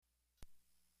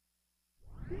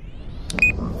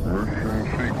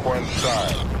5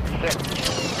 stars.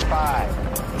 6,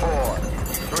 5, 4,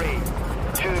 3,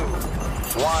 2,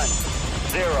 1,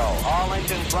 0. All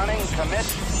engines running. Commit.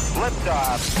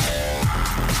 Liftoff.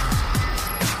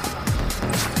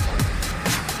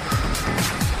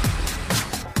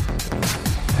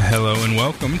 Hello and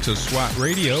welcome to SWAT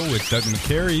Radio with Doug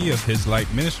McCary of His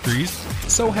Light Ministries.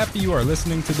 So happy you are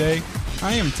listening today.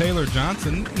 I am Taylor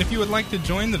Johnson, and if you would like to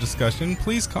join the discussion,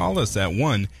 please call us at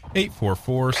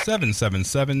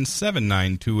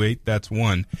 1-844-777-7928. That's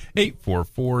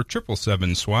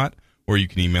 1-844-777-SWAT. Or you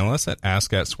can email us at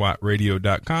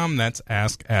ask@swatradio.com. That's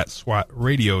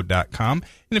ask@swatradio.com.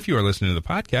 And if you are listening to the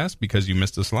podcast because you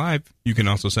missed us live, you can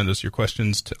also send us your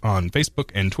questions on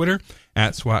Facebook and Twitter.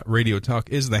 At SWAT Radio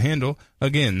Talk is the handle.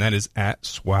 Again, that is at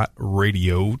SWAT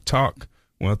Radio Talk.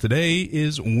 Well, today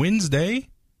is Wednesday.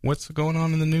 What's going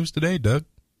on in the news today, Doug?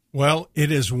 Well,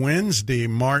 it is Wednesday,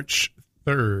 March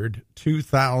 3rd,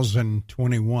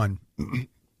 2021.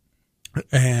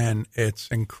 And it's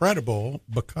incredible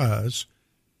because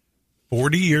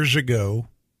 40 years ago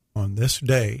on this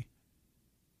day,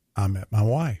 I met my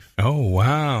wife. Oh,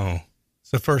 wow.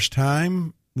 It's the first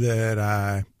time that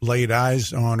I laid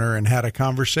eyes on her and had a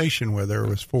conversation with her. It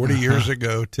was 40 years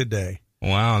ago today.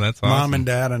 Wow, that's awesome. Mom and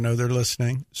Dad, I know they're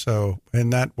listening. So,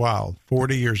 isn't that wild?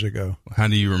 40 years ago. How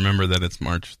do you remember that it's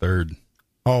March 3rd?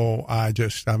 Oh, I've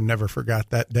never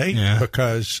forgot that day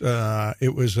because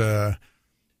it was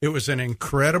an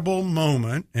incredible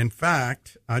moment. In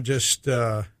fact, I just,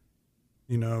 think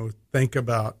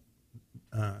about,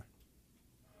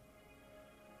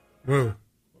 whoa,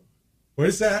 what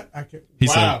is that?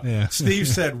 Wow. Said, Steve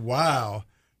said, wow.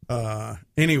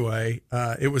 Anyway,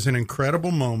 it was an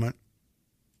incredible moment.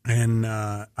 And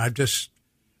I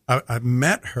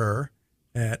met her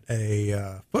at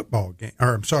a football game,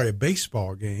 a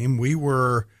baseball game.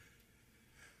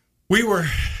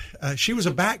 She was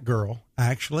a bat girl,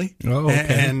 actually. Oh, okay.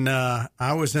 And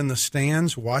I was in the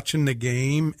stands watching the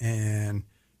game and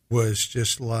was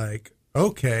just like,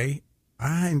 okay.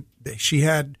 She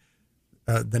had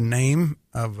the name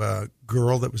of a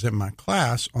girl that was in my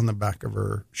class on the back of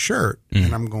her shirt.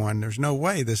 And I'm going, there's no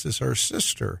way this is her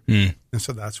sister. And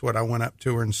so that's what I went up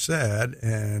to her and said.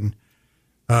 And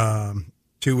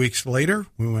 2 weeks later,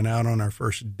 we went out on our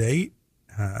first date.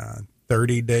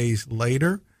 30 days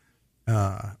later,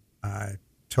 I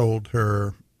told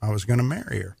her I was going to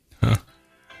marry her. Huh.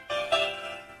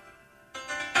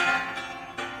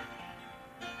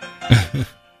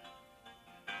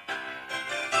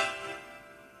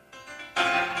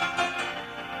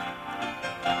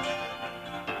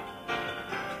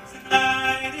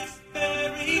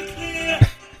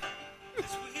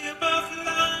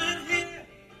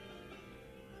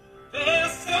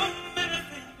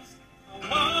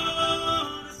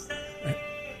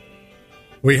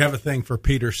 We have a thing for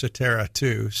Peter Cetera,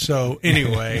 too. So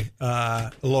anyway,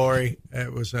 Lori,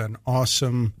 it was an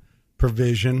awesome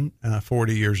provision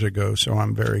 40 years ago, so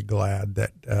I'm very glad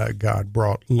that God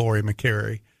brought Lori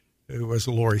McCary, who was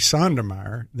Lori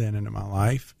Sondermeyer, then into my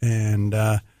life. And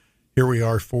here we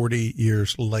are 40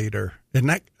 years later.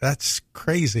 And that's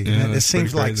crazy. Yeah, it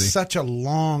seems like crazy. such a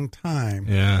long time.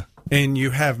 Yeah. And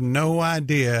you have no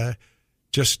idea,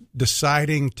 just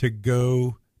deciding to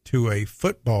go to a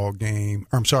football game,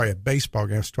 or I'm sorry, a baseball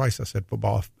game. Twice I said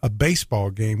football. A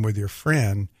baseball game with your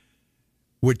friend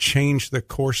would change the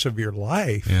course of your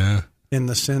life. Yeah. In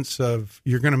the sense of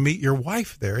you're going to meet your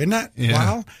wife there. Isn't that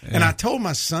wild? Yeah. And I told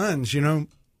my sons, I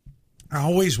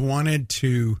always wanted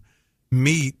to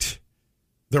meet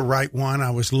the right one. I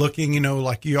was looking,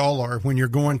 like you all are, when you're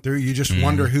going through, you just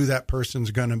wonder who that person's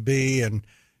going to be. And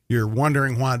you're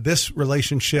wondering why this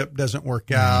relationship doesn't work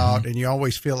out. And you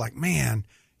always feel like, man,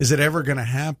 is it ever going to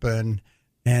happen?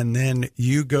 And then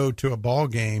you go to a ball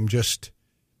game just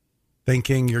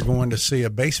thinking you're going to see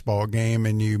a baseball game,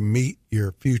 and you meet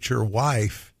your future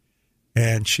wife,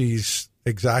 and she's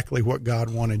exactly what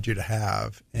God wanted you to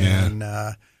have. And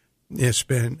it's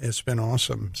been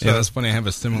awesome. So, yeah, that's funny. I have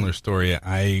a similar story.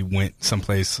 I went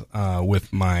someplace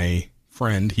with my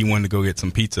friend. He wanted to go get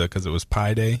some pizza because it was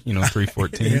Pi Day,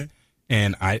 3/14. Yeah.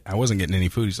 And I wasn't getting any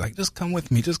food. He's like, just come with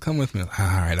me. Just come with me. Like, all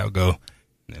right, I'll go.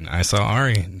 And I saw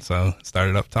Ari, and so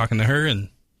started up talking to her, and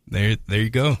there you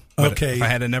go. But okay. If I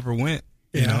had never went,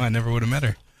 I never would have met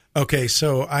her. Okay,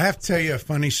 so I have to tell you a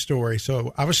funny story.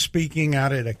 So I was speaking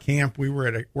out at a camp. We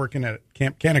were working at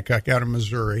Camp Kennecott out in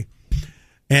Missouri.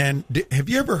 And have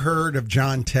you ever heard of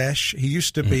John Tesh? He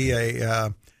used to be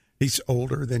he's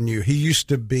older than you. He used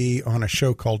to be on a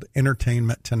show called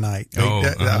Entertainment Tonight.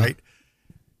 Right?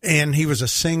 And he was a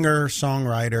singer,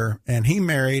 songwriter, and he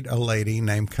married a lady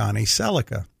named Connie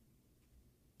Selica.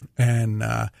 And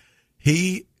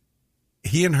he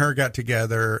he and her got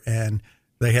together and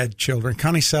they had children.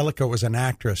 Connie Selico was an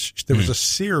actress. There was a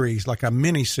series, like a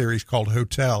mini series called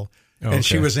Hotel, and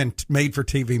she was in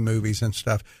made-for-TV movies and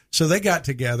stuff. So they got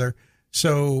together.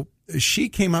 So she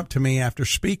came up to me after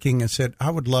speaking and said, I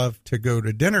would love to go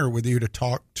to dinner with you to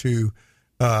talk to,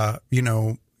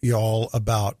 y'all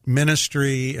about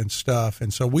ministry and stuff.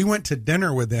 And so we went to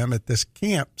dinner with them at this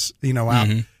camp, out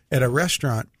at a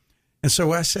restaurant. And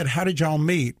so I said, how did y'all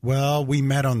meet? Well, we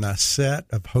met on the set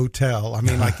of Hotel. I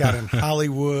mean, like out in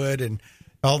Hollywood and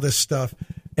all this stuff.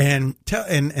 And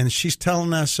she's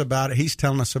telling us about it. He's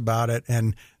telling us about it.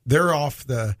 And they're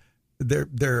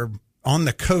they're on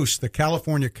the coast, the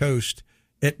California coast,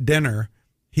 at dinner.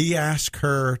 He asked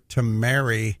her to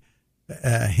marry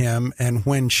him. And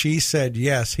when she said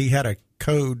yes, he had a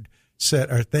code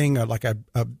set or thing like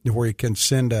where you can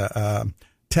send a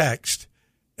text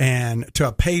and to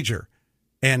a pager.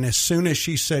 And as soon as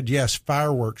she said yes,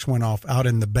 fireworks went off out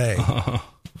in the bay.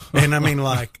 And I mean,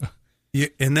 like,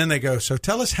 and then they go, so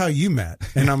tell us how you met.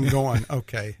 And I'm going,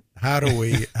 okay, how do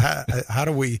we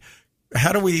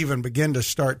even begin to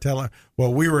start telling?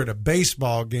 Well, we were at a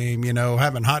baseball game,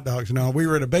 having hot dogs and all. We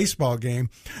were at a baseball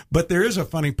game. But there is a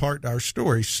funny part to our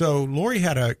story. So Lori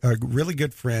had a really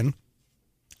good friend,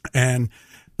 and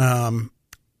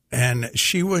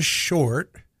she was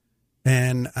short.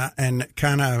 And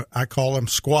kind of, I call him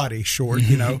squatty short,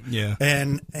 Yeah.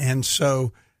 And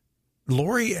so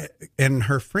Lori and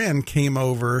her friend came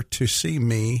over to see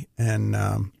me and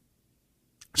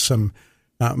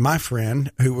my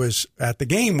friend who was at the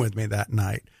game with me that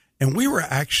night. And we were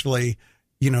actually,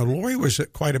 Lori was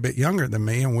quite a bit younger than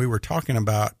me, and we were talking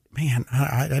about, man,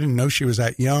 I didn't know she was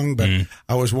that young, but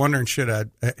I was wondering,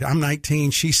 I'm 19,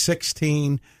 she's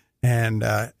 16.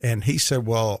 And he said,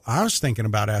 well, I was thinking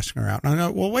about asking her out. And I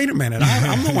go, well, wait a minute.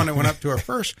 I'm the one that went up to her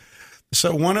first.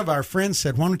 So one of our friends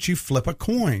said, why don't you flip a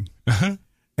coin?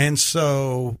 And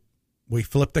so we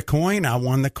flipped a coin. I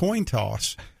won the coin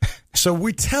toss. So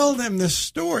we tell them this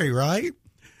story, right?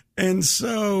 And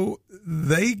so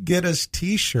they get us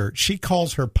T-shirts. She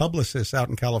calls her publicist out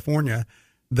in California.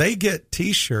 They get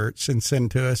T-shirts and send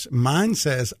to us. Mine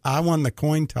says, I won the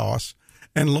coin toss.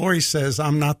 And Lori says,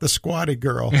 I'm not the squatty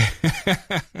girl.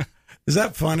 Is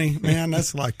that funny? Man,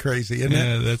 that's like crazy, isn't it?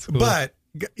 Yeah, that's cool. But,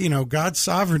 God's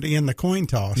sovereignty in the coin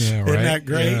toss. Yeah, right? Isn't that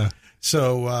great? Yeah.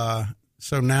 So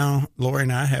now Lori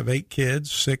and I have 8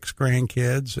 kids, 6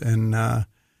 grandkids,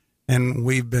 and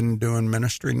we've been doing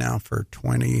ministry now for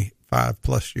 25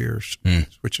 plus years,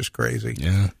 which is crazy.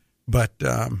 Yeah. But,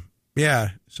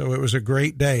 so it was a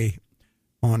great day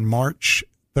on March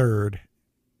 3rd,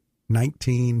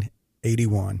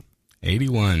 1981.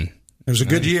 81. It was a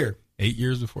good year. 8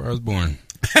 years before I was born.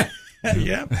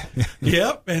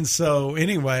 Yep. And so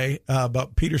anyway,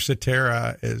 but Peter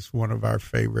Cetera is one of our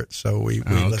favorites. So we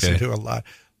listen to a lot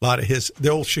of the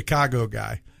old Chicago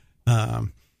guy.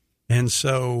 And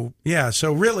so,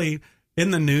 so really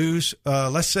in the news,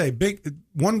 let's say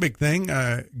one big thing,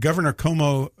 Governor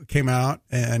Cuomo came out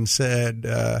and said,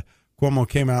 I'm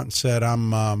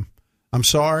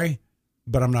sorry,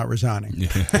 but I'm not resigning.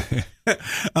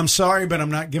 I'm sorry, but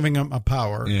I'm not giving up my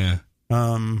power. Yeah.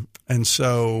 And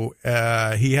so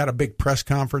he had a big press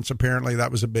conference. Apparently, that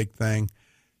was a big thing.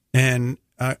 And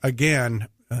again,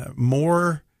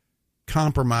 more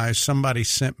compromise. Somebody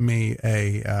sent me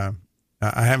I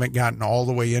haven't gotten all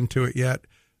the way into it yet,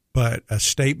 but a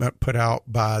statement put out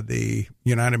by the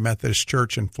United Methodist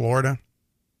Church in Florida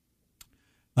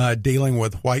dealing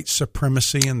with white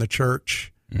supremacy in the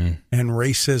church and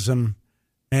racism.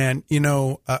 And,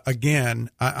 again,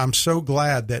 I'm so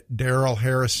glad that Daryl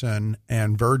Harrison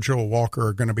and Virgil Walker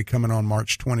are going to be coming on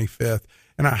March 25th.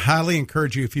 And I highly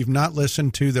encourage you, if you've not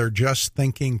listened to their Just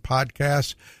Thinking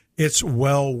podcast, it's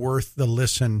well worth the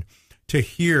listen to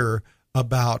hear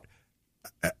about.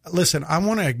 Listen, I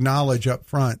want to acknowledge up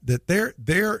front that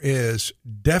there is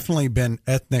definitely been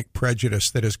ethnic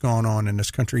prejudice that has gone on in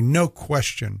this country. No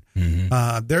question.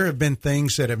 Mm-hmm. There have been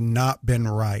things that have not been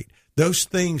right. Those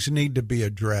things need to be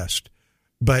addressed.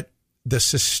 But the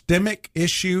systemic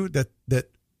issue that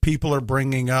people are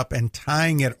bringing up and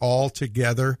tying it all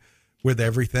together with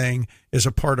everything is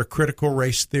a part of critical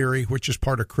race theory, which is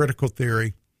part of critical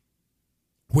theory,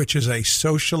 which is a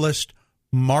socialist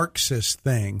Marxist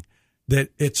thing, that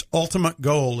its ultimate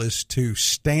goal is to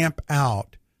stamp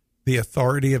out the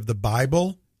authority of the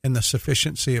Bible and the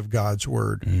sufficiency of God's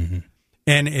word. Mm-hmm.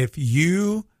 And if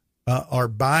you are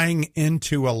buying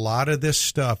into a lot of this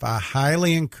stuff, I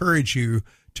highly encourage you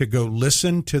to go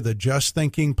listen to the Just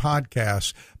Thinking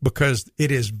podcast, because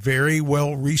it is very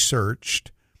well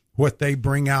researched what they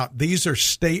bring out. These are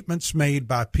statements made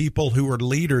by people who are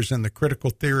leaders in the critical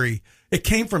theory. It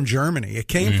came from Germany. It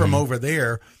came from over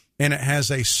there, and it has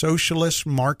a socialist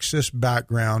Marxist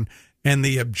background. And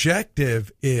the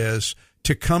objective is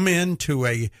to come into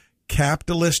a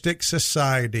capitalistic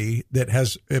society that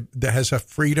has a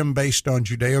freedom based on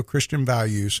Judeo-Christian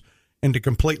values and to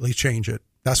completely change it.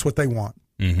 That's what they want.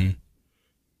 Mm-hmm.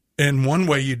 And one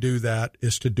way you do that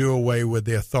is to do away with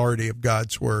the authority of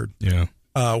God's word. Yeah.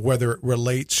 Whether it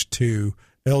relates to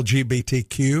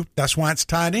LGBTQ, that's why it's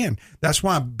tied in. That's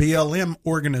why BLM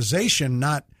organization,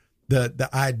 not the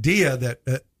idea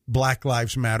that Black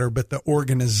Lives Matter, but the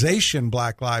organization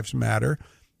Black Lives Matter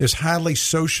is highly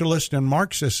socialist and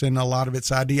Marxist in a lot of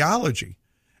its ideology.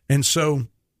 And so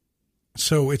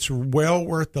it's well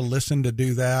worth the listen to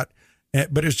do that.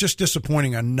 But it's just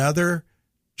disappointing. Another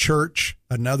church,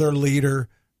 another leader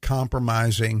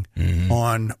compromising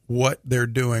on what they're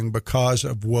doing because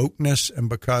of wokeness and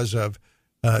because of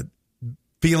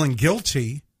feeling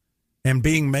guilty and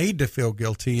being made to feel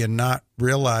guilty and not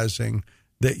realizing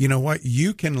that, you know what,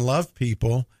 you can love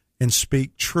people and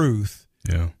speak truth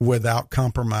without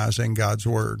compromising God's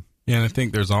word. Yeah, and I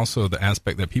think there's also the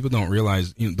aspect that people don't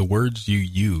realize, the words you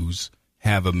use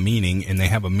have a meaning, and they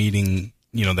have a meaning,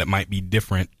 that might be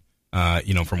different,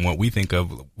 from what we think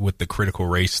of with the critical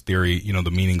race theory,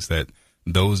 the meanings that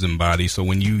those embody. So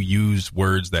when you use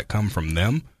words that come from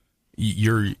them,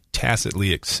 you're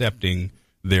tacitly accepting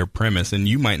their premise, and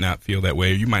you might not feel that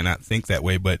way, or you might not think that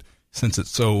way, but since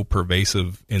it's so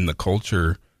pervasive in the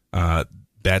culture,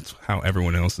 that's how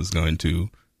everyone else is going to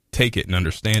take it and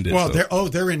understand it. Well,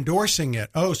 they're endorsing it.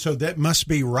 Oh, so that must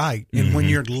be right. And when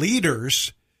you're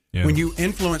leaders, when you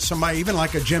influence somebody, even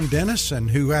like a Jim Dennison,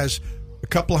 who has a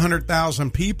couple of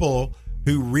 100,000 people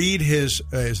who read his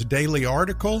daily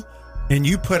article, and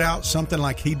you put out something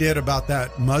like he did about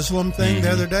that Muslim thing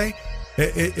the other day,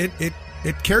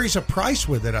 it carries a price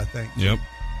with it, I think. Yep.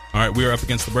 All right, we are up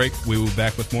against the break. We will be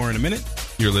back with more in a minute.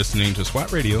 You're listening to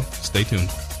SWAT Radio. Stay tuned.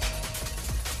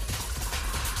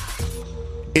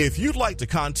 If you'd like to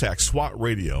contact SWAT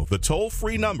Radio, the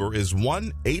toll-free number is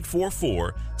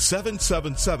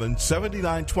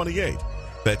 1-844-777-7928.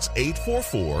 That's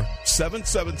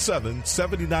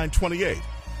 844-777-7928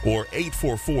 or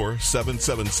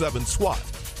 844-777-SWAT.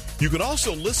 You can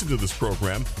also listen to this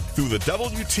program through the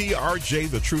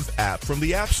WTRJ The Truth app from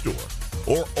the App Store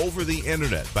or over the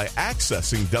internet by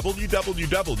accessing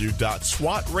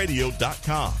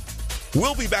www.swatradio.com.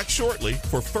 We'll be back shortly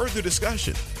for further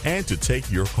discussion and to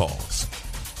take your calls.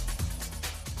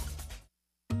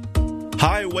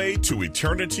 Highway to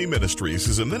Eternity Ministries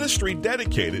is a ministry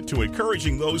dedicated to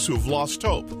encouraging those who have lost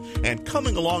hope and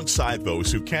coming alongside those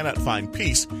who cannot find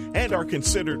peace and are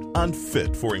considered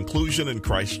unfit for inclusion in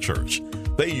Christ's church.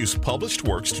 They use published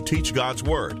works to teach God's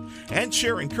Word and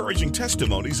share encouraging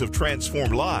testimonies of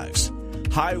transformed lives.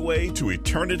 Highway to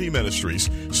Eternity Ministries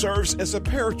serves as a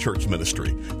parachurch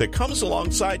ministry that comes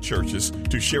alongside churches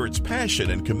to share its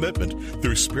passion and commitment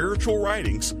through spiritual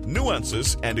writings,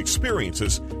 nuances, and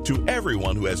experiences to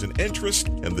everyone who has an interest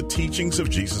in the teachings of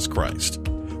Jesus Christ.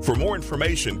 For more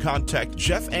information, contact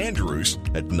Jeff Andrews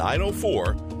at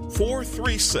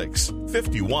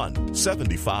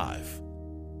 904-436-5175.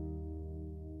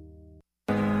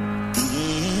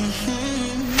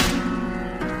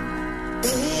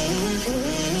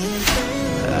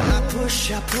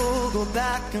 I pull, go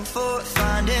back and forth,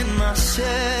 finding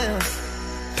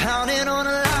myself pounding on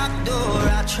a locked door.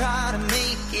 I try to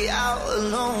make it out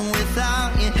alone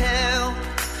without your help,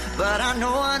 but I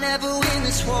know I'll never win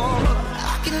this war.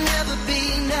 I can never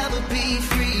be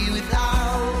free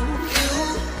without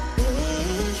you.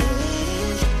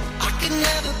 I can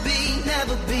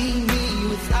never be me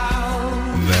without.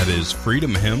 That is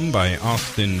Freedom Hymn by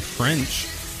Austin French.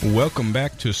 Welcome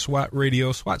back to SWAT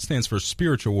Radio. SWAT stands for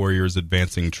Spiritual Warriors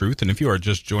Advancing Truth. And if you are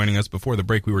just joining us, before the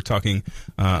break, we were talking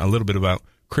a little bit about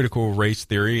critical race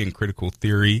theory and critical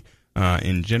theory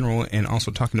in general, and also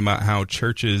talking about how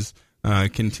churches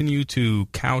continue to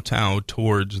kowtow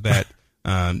towards that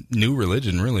new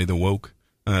religion, really, the woke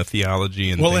theology.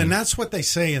 And and that's what they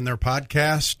say in their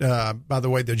podcast. By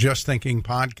the way, the Just Thinking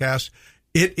podcast,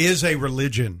 it is a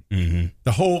religion. Mm-hmm.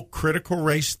 The whole critical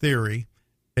race theory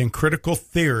and critical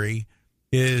theory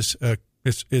is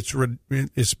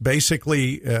it's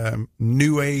basically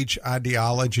New Age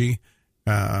ideology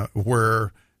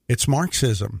where it's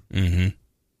Marxism,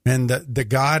 and the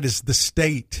God is the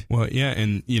state. Well, yeah,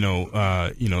 and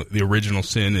the original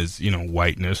sin is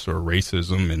whiteness or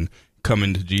racism, and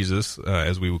coming to Jesus,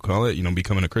 as we would call it,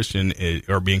 becoming a Christian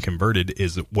or being converted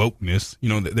is wokeness.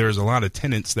 There's a lot of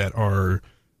tenets that are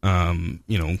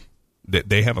that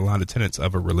they have a lot of tenets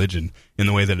of a religion in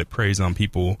the way that it preys on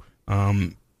people.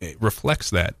 It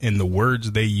reflects that, and the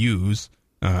words they use,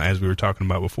 as we were talking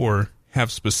about before,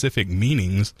 have specific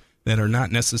meanings that are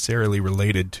not necessarily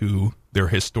related to their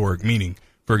historic meaning.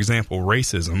 For example,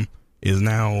 racism is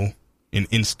now an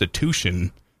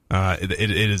institution.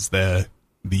 It is the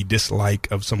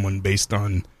dislike of someone based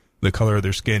on the color of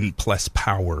their skin plus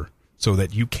power, so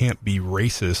that you can't be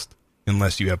racist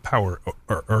unless you have power,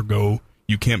 or ergo,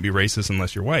 you can't be racist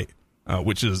unless you're white,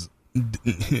 which is,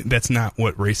 that's not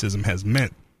what racism has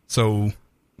meant. So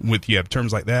you have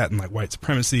terms like that and like white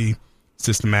supremacy,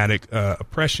 systematic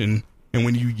oppression, and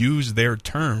when you use their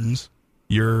terms,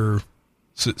 you're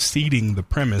ceding the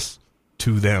premise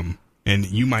to them, and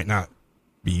you might not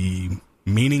be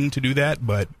meaning to do that,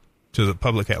 but to the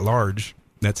public at large,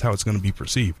 that's how it's going to be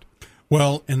perceived.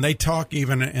 Well, and they talk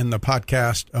even in the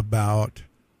podcast about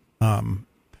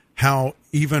how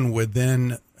even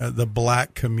within the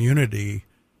black community,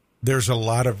 there's a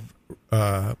lot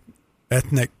of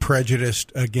ethnic prejudice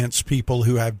against people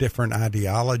who have different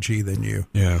ideology than you.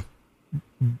 Yeah.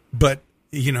 But,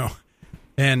 you know,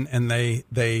 and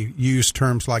they use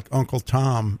terms like Uncle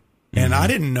Tom. And I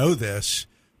didn't know this,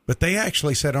 but they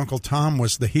actually said Uncle Tom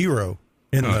was the hero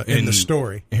in the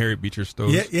story. Harriet Beecher Stowe.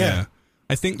 Yeah.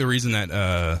 I think the reason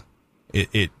that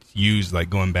it used, like,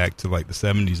 going back to like the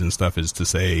 70s and stuff, is to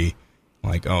say,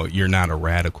 like, oh, you're not a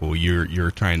radical.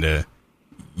 You're trying to,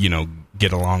 you know,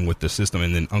 get along with the system,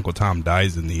 and then Uncle Tom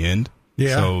dies in the end.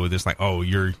 Yeah. So it's like, oh,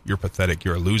 you're pathetic.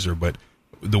 You're a loser. But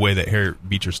the way that Harriet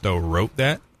Beecher Stowe wrote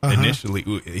that, initially,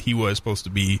 he was supposed to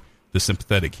be the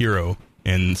sympathetic hero,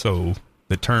 and so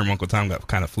the term Uncle Tom got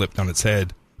kind of flipped on its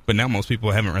head. But now most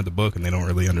people haven't read the book and they don't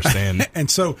really understand. And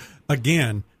so,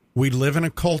 again, we live in a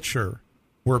culture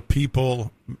where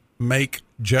people make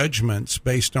judgments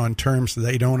based on terms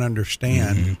they don't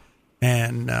understand,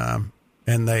 and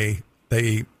they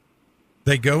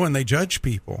go and they judge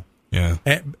people. Yeah.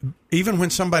 And even when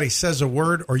somebody says a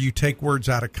word or you take words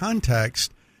out of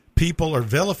context, people are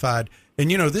vilified.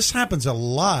 And, you know, this happens a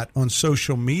lot on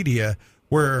social media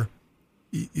where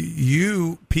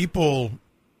people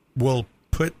will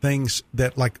put things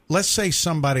that, like, let's say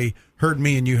somebody heard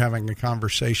me and you having a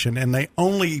conversation and they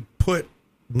only put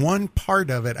one part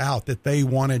of it out that they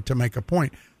wanted to make a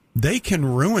point. They can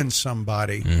ruin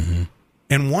somebody.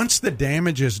 And once the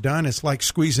damage is done, it's like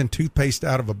squeezing toothpaste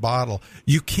out of a bottle.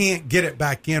 You can't get it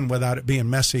back in without it being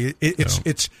messy.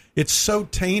 It's so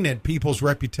tainted people's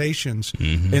reputations.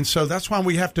 And so that's why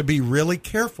we have to be really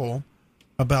careful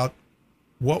about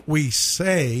what we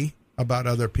say about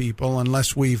other people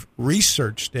unless we've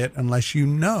researched it, unless you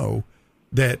know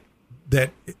that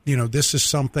you know, this is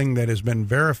something that has been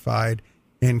verified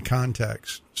in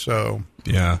context. So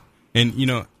yeah. And, you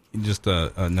know, just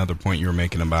another point you were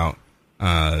making about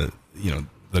you know,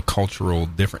 the cultural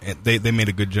different. They made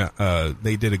a good job.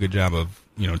 They did a good job of,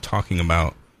 you know, talking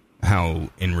about how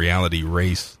in reality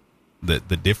race, the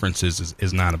difference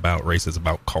is not about race, it's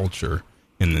about culture.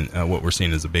 And what we're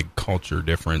seeing is a big culture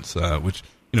difference, which,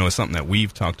 you know, is something that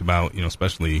we've talked about, you know,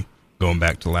 especially going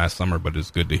back to last summer. But it's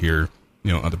good to hear,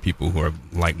 you know, other people who are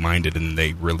like-minded and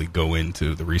they really go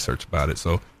into the research about it.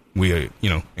 So we, you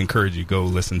know, encourage you, go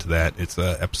listen to that. It's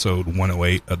episode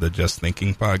 108 of the Just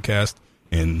Thinking podcast.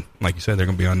 And like you said, they're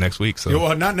going to be on next week. So,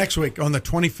 well, not next week, on the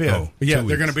 25th. Oh, yeah,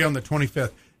 they're going to be on the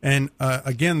 25th. And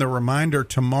again, the reminder,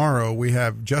 tomorrow we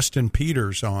have Justin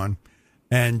Peters on.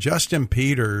 And Justin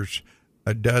Peters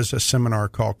does a seminar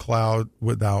called Clouds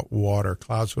Without Water,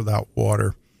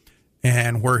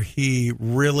 and where he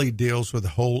really deals with the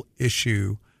whole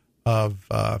issue of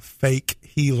fake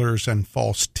healers and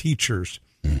false teachers.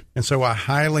 And so I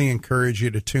highly encourage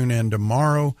you to tune in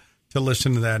tomorrow to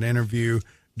listen to that interview.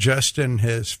 Justin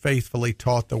has faithfully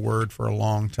taught the word for a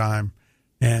long time,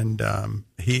 and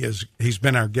he's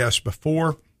been our guest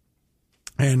before,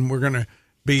 and we're going to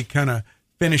be kind of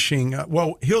finishing.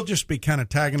 He'll just be kind of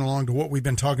tagging along to what we've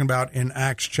been talking about in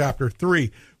Acts chapter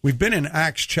 3. We've been in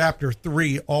Acts chapter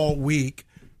 3 all week,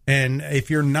 and if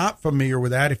you're not familiar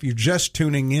with that, if you're just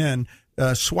tuning in,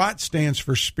 SWAT stands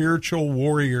for Spiritual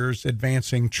Warriors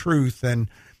Advancing Truth, and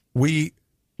we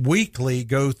weekly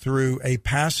go through a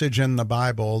passage in the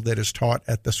Bible that is taught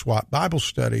at the SWAT Bible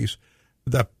studies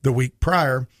the week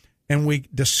prior, and we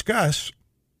discuss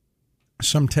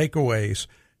some takeaways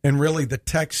and really the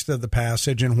text of the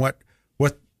passage and what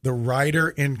the writer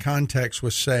in context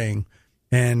was saying,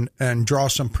 and draw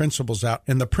some principles out.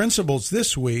 And the principles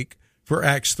this week for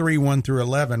Acts 3, 1 through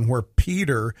 11, where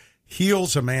Peter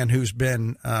heals a man who's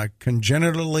been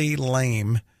congenitally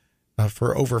lame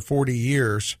for over 40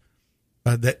 years,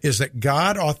 that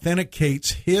God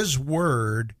authenticates his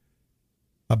word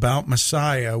about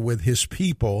Messiah with his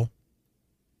people,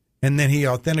 and then he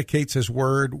authenticates his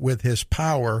word with his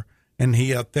power, and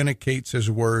he authenticates his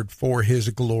word for his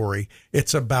glory.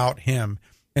 It's about him.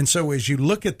 And so as you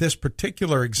look at this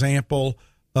particular example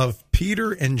of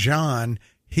Peter and John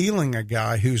healing a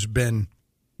guy who's been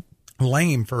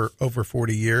lame for over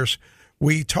 40 years,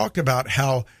 we talked about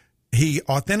how he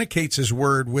authenticates his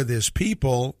word with his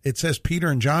people. It says Peter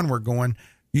and John were going.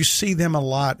 You see them a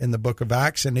lot in the book of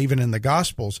Acts and even in the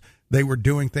Gospels. They were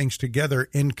doing things together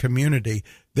in community.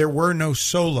 There were no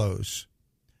solos.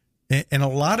 And a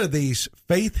lot of these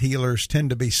faith healers tend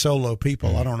to be solo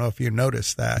people. I don't know if you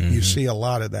noticed that. Mm-hmm. You see a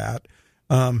lot of that.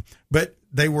 But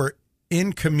they were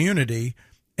in community,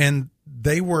 and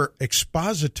they were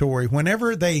expository.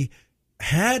 Whenever they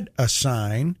had a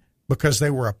sign, because they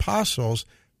were apostles,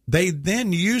 they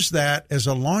then used that as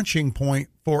a launching point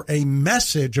for a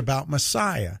message about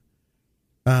Messiah.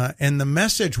 And the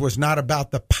message was not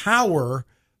about the power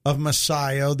of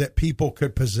Messiah that people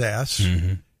could possess.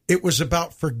 Mm-hmm. It was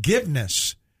about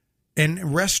forgiveness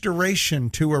and restoration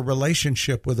to a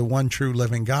relationship with the one true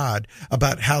living God,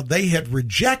 about how they had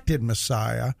rejected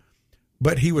Messiah,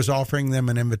 but he was offering them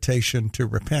an invitation to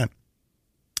repent.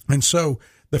 And so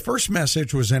the first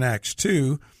message was in Acts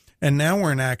 2, and now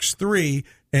we're in Acts 3,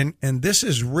 and this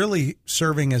is really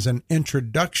serving as an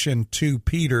introduction to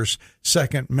Peter's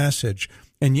second message.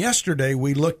 And yesterday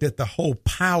we looked at the whole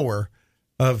power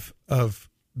of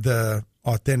the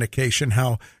authentication,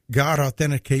 how God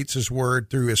authenticates his word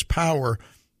through his power.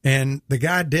 And the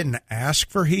guy didn't ask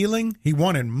for healing. He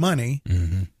wanted money.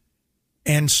 Mm-hmm.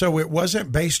 And so it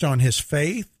wasn't based on his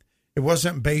faith. It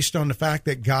wasn't based on the fact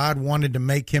that God wanted to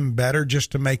make him better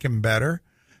just to make him better.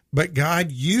 But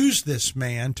God used this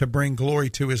man to bring glory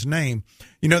to his name.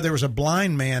 You know, there was a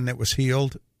blind man that was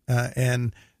healed,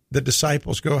 and the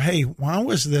disciples go, hey, why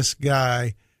was this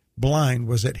guy blind?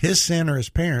 Was it his sin or his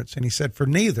parents? And he said, for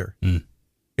neither. Mm.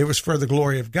 It was for the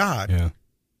glory of God. Yeah.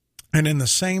 And in the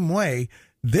same way,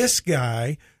 this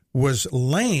guy was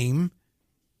lame.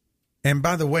 And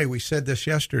by the way, we said this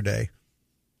yesterday,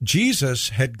 Jesus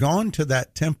had gone to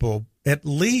that temple at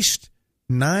least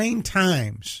 9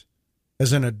 times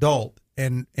as an adult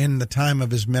and in the time of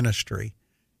his ministry.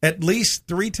 At least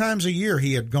 3 times a year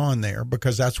he had gone there,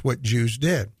 because that's what Jews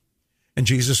did. And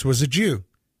Jesus was a Jew,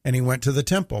 and he went to the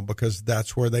temple because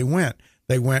that's where they went.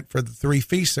 They went for the 3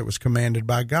 feasts that was commanded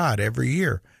by God every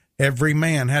year. Every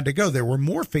man had to go. There were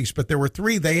more feasts, but there were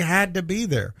 3. They had to be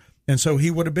there. And so he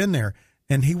would have been there,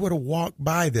 and he would have walked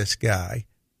by this guy,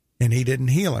 and he didn't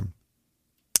heal him.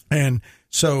 And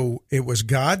so it was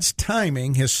God's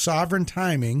timing, his sovereign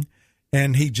timing,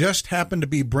 and he just happened to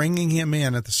be bringing him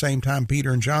in at the same time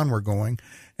Peter and John were going.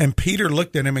 And Peter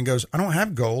looked at him and goes, I don't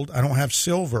have gold. I don't have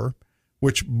silver,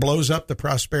 which blows up the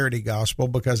prosperity gospel,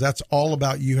 because that's all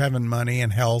about you having money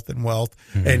and health and wealth.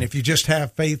 Mm-hmm. And if you just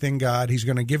have faith in God, he's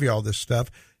going to give you all this stuff.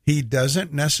 He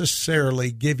doesn't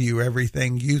necessarily give you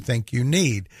everything you think you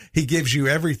need. He gives you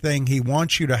everything he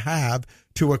wants you to have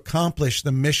to accomplish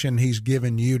the mission he's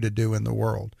given you to do in the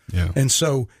world. Yeah. And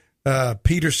so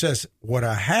Peter says, what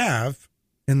I have,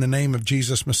 in the name of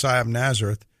Jesus, Messiah of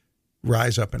Nazareth,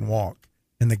 rise up and walk.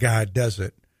 And the guy does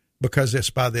it, because it's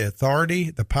by the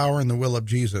authority, the power, and the will of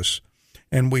Jesus.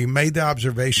 And we made the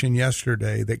observation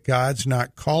yesterday that God's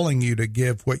not calling you to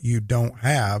give what you don't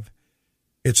have.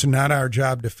 It's not our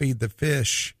job to feed the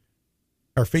fish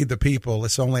or feed the people.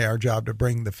 It's only our job to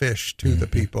bring the fish to the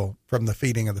people from the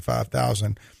feeding of the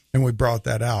 5,000. And we brought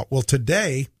that out. Well,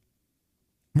 today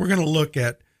we're going to look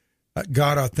at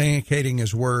God authenticating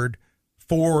his word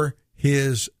for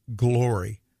his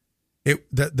glory.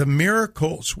 The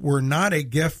miracles were not a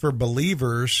gift for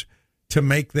believers to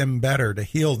make them better, to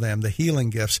heal them, the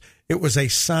healing gifts. It was a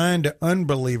sign to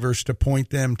unbelievers to point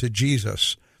them to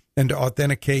Jesus and to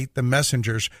authenticate the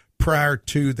messengers prior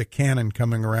to the canon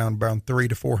coming around 300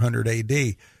 to 400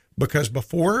 AD. Because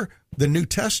before the New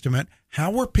Testament,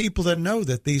 how were people to know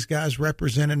that these guys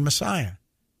represented Messiah?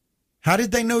 How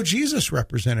did they know Jesus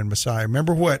represented Messiah?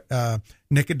 Remember what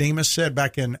Nicodemus said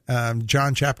back in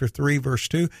John chapter 3, verse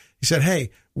 2? He said, hey,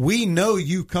 we know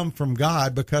you come from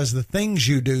God because the things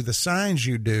you do, the signs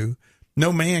you do,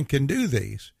 no man can do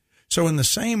these. So in the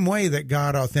same way that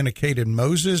God authenticated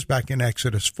Moses back in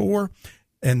Exodus 4,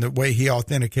 and the way he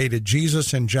authenticated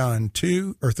Jesus in John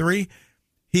 2 or 3,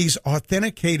 he's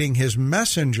authenticating his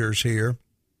messengers here.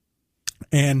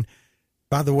 And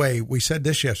by the way, we said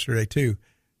this yesterday too.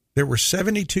 There were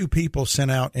 72 people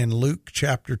sent out in Luke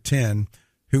chapter 10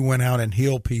 who went out and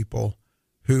healed people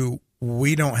who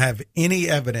we don't have any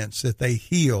evidence that they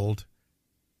healed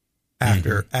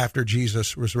after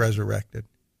Jesus was resurrected,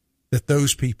 that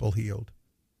those people healed.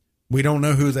 we don't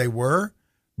know who they were,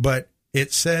 but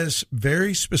it says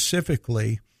very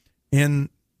specifically in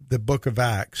the book of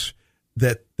Acts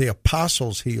that the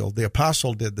apostles healed. The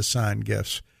apostle did the sign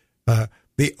gifts.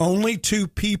 The only two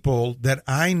people that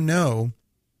I know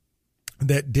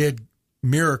that did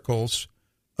miracles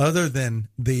other than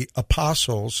the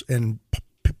apostles and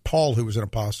Paul, who was an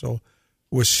apostle,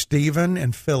 was Stephen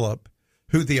and Philip,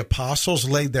 who the apostles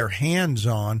laid their hands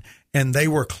on, and they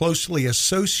were closely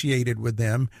associated with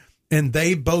them, and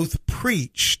they both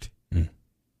preached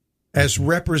as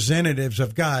representatives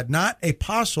of God, not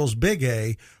apostles, big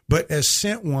A, but as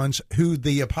sent ones who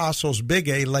the apostles, big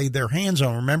A, laid their hands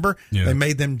on. Remember? Yeah. They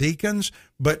made them deacons.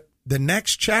 But the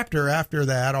next chapter after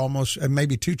that, almost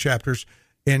maybe two chapters,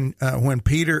 in when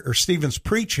Peter or Stephen's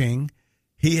preaching,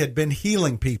 he had been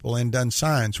healing people and done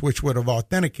signs, which would have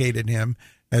authenticated him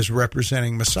as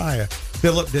representing Messiah.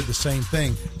 Philip did the same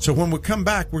thing. So when we come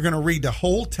back, we're going to read the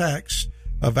whole text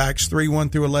of Acts 3, 1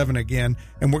 through 11 again,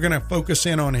 and we're going to focus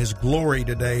in on his glory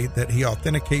today, that he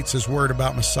authenticates his word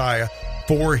about Messiah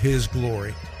for his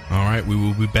glory. All right, we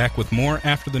will be back with more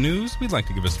after the news. We'd like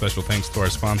to give a special thanks to our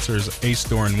sponsors, Ace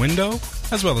Door and Window,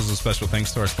 as well as a special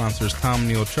thanks to our sponsors, Tom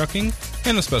Neal Trucking,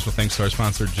 and a special thanks to our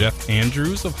sponsor, Jeff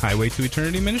Andrews of Highway to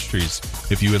Eternity Ministries.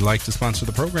 If you would like to sponsor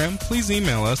the program, please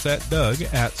email us at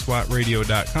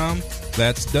doug@swatradio.com.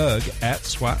 That's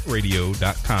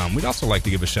doug@swatradio.com. We'd also like to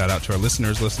give a shout out to our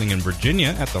listeners listening in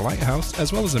Virginia at the Lighthouse,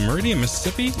 as well as in Meridian,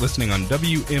 Mississippi, listening on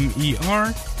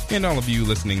WMER, and all of you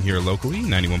listening here locally,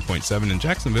 91.7 in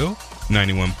Jacksonville,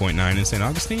 91.9 in St.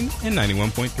 Augustine, and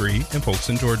 91.3 in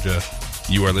Folkston, Georgia.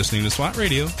 You are listening to SWAT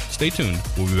Radio. Stay tuned.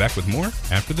 We'll be back with more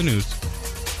after the news.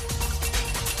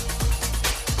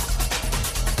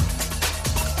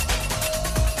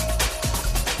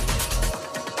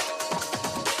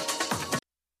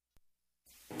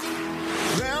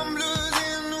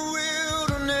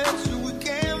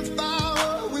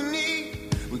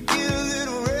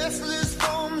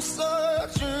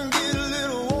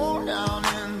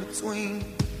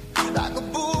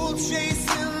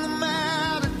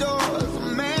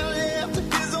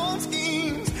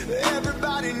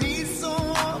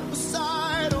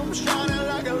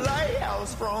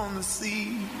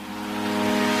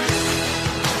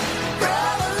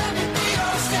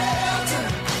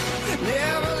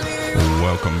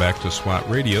 Welcome back to SWAT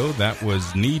Radio. That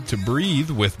was Need to Breathe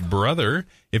with Brother.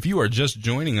 If you are just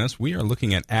joining us, we are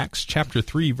looking at Acts chapter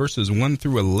 3, verses 1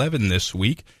 through 11 this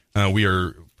week. We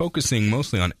are focusing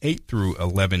mostly on 8 through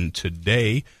 11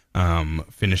 today,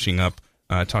 finishing up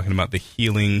talking about the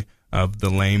healing of the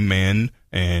lame man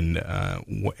and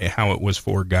how it was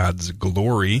for God's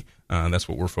glory. That's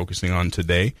what we're focusing on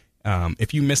today.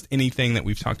 If you missed anything that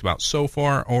we've talked about so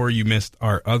far, or you missed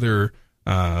our other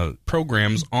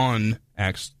programs on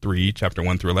Acts 3, chapter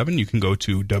 1 through 11, you can go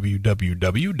to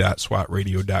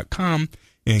www.swatradio.com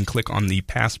and click on the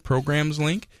past programs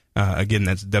link. Again,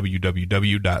 that's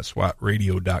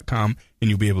www.swatradio.com, and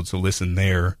you'll be able to listen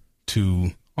there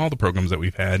to all the programs that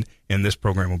we've had. And this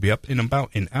program will be up in about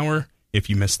an hour. If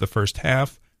you missed the first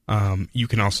half, you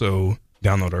can also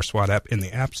download our SWAT app in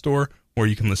the App Store, or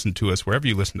you can listen to us wherever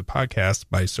you listen to podcasts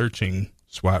by searching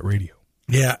SWAT Radio.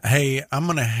 Yeah. Hey, I'm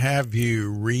going to have you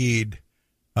read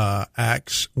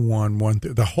Acts 1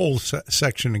 through the whole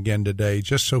section again today,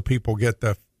 just so people get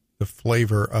the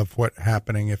flavor of what's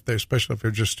happening, especially if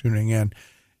they're just tuning in,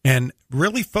 and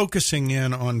really focusing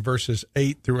in on verses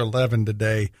 8 through 11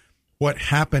 today, what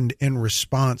happened in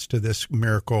response to this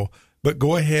miracle. But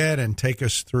go ahead and take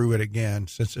us through it again,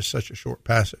 since it's such a short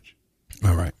passage.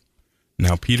 All right.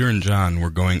 Now Peter and John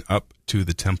were going up to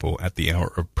the temple at the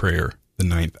hour of prayer, the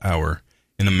 9th hour,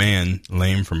 and a man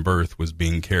lame from birth was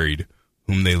being carried,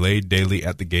 whom they laid daily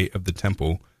at the gate of the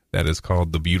temple, that is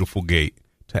called the Beautiful Gate,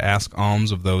 to ask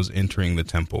alms of those entering the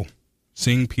temple.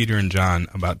 Seeing Peter and John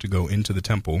about to go into the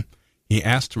temple, he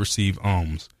asked to receive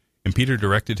alms, and Peter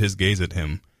directed his gaze at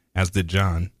him, as did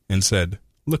John, and said,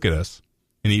 "Look at us."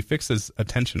 And he fixed his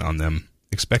attention on them,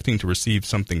 expecting to receive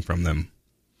something from them.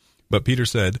 But Peter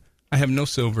said, "I have no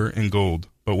silver and gold,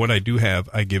 but what I do have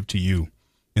I give to you.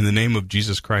 In the name of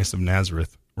Jesus Christ of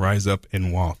Nazareth, rise up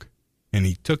and walk." And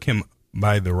he took him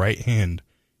by the right hand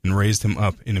and raised him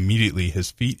up, and immediately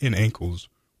his feet and ankles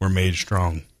were made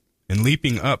strong. And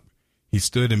leaping up, he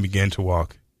stood and began to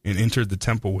walk, and entered the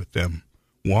temple with them,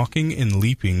 walking and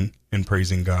leaping and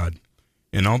praising God.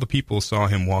 And all the people saw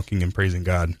him walking and praising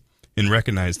God, and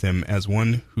recognized him as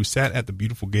one who sat at the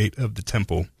beautiful gate of the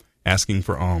temple, asking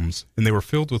for alms. And they were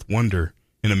filled with wonder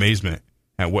and amazement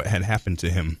at what had happened to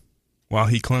him. While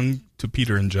he clung to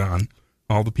Peter and John,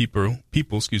 all the people,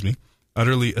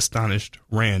 utterly astonished,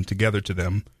 ran together to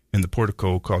them in the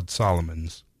portico called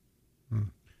Solomon's.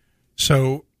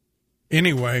 So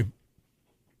anyway,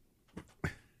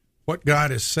 what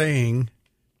God is saying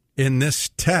in this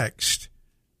text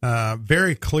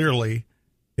very clearly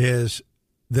is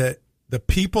that the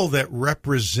people that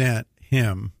represent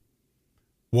him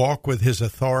walk with his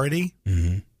authority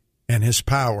and his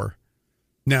power.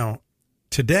 Now,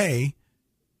 today,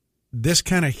 this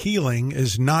kind of healing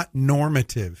is not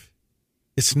normative.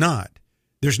 It's not.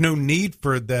 There's no need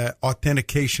for the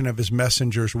authentication of his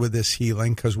messengers with this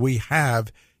healing because we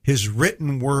have his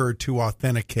written word to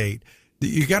authenticate.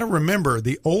 You got to remember,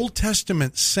 the Old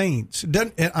Testament saints,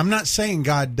 I'm not saying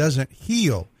God doesn't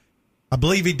heal. I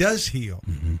believe he does heal.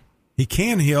 He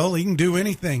can heal. He can do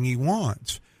anything he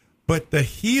wants. But the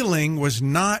healing was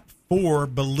not for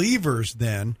believers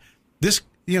then. This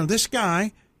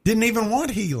guy didn't even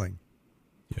want healing.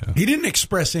 Yeah. He didn't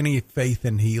express any faith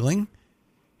in healing.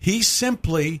 He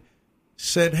simply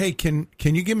said, hey, can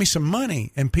you give me some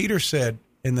money? And Peter said,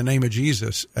 in the name of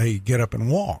Jesus, hey, get up and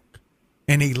walk.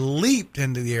 And he leaped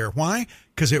into the air. Why?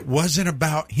 Because it wasn't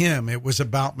about him. It was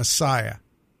about Messiah.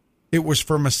 It was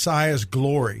for Messiah's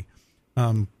glory.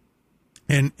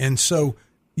 And so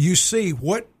you see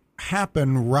what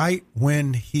happened right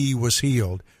when he was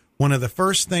healed. One of the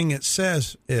first thing it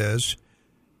says is,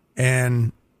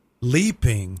 and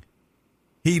leaping,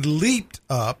 he leaped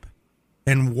up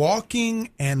and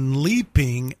walking and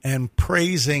leaping and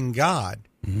praising God.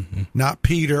 Not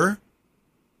Peter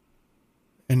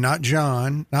and not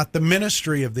John, not the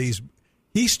ministry of these.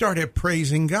 He started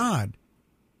praising God.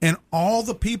 And all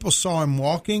the people saw him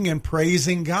walking and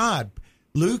praising God.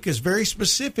 Luke is very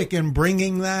specific in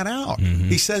bringing that out.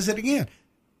 He says it again.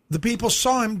 The people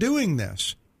saw him doing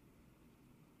this.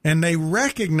 And they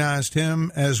recognized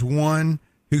him as one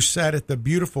who sat at the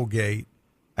beautiful gate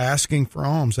asking for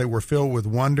alms. They were filled with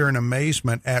wonder and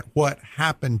amazement at what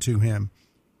happened to him.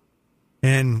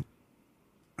 And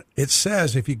it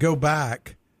says, if you go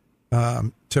back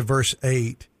to verse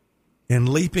 8, and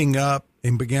leaping up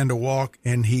and began to walk,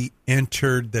 and he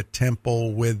entered the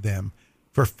temple with them.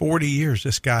 For 40 years,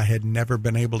 this guy had never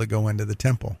been able to go into the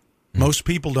temple. Most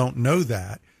people don't know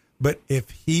that. But if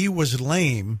he was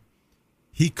lame,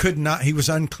 he could not, he was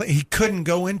unclean. He couldn't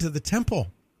go into the temple.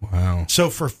 Wow. So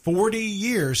for 40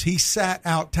 years, he sat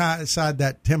outside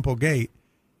that temple gate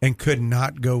and could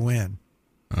not go in.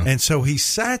 And so he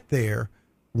sat there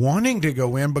wanting to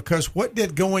go in, because what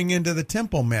did going into the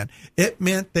temple mean? It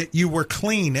meant that you were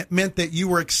clean. It meant that you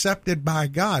were accepted by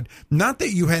God. Not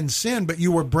that you hadn't sinned, but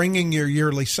you were bringing your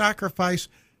yearly sacrifice.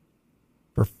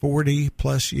 For 40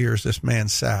 plus years, this man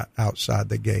sat outside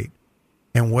the gate.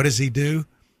 And what does he do?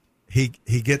 He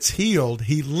gets healed.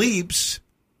 He leaps,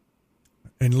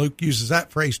 and Luke uses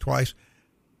that phrase twice,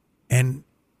 and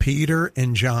Peter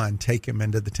and John take him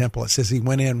into the temple. It says he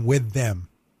went in with them.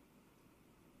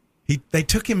 They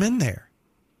took him in there.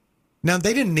 Now,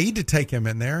 they didn't need to take him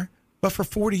in there, but for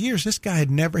 40 years, this guy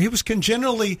he was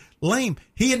congenitally lame.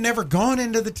 He had never gone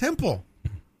into the temple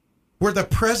where the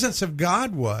presence of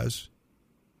God was.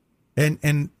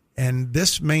 And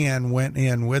this man went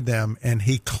in with them, and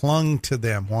he clung to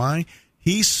them. Why?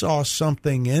 He saw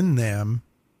something in them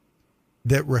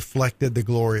that reflected the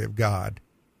glory of God.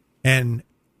 And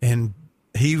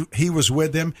he was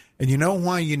with them. And you know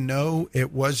why you know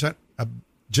it wasn't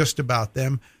just about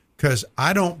them? Because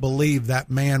I don't believe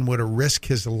that man would have risked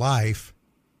his life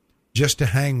just to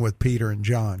hang with Peter and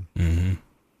John.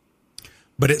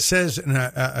 But it says in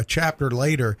a chapter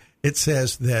later, it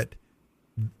says that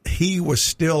he was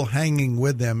still hanging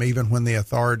with them even when the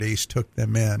authorities took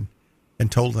them in and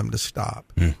told them to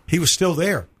stop. He was still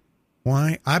there.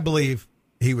 Why? I believe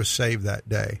he was saved that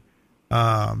day.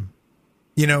 And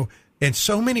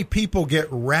so many people get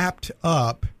wrapped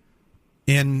up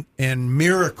in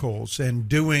miracles and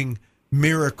doing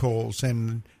miracles,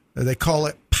 and they call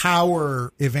it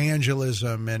power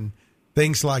evangelism and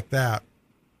things like that.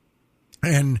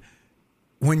 And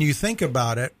when you think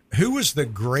about it, who was the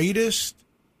greatest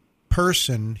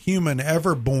human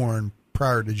ever born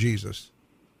prior to Jesus?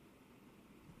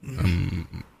 I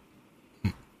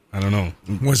don't know.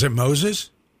 Was it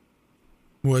Moses?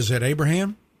 Was it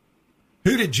Abraham?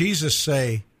 Who did Jesus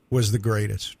say was the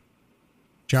greatest?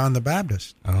 John the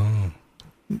Baptist. Oh.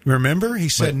 Remember? He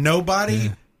said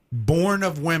nobody born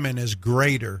of women is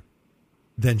greater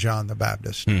than John the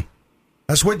Baptist.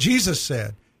 That's what Jesus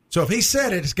said. So if he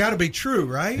said it, it's got to be true,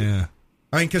 right? Yeah.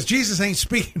 I mean, because Jesus ain't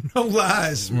speaking no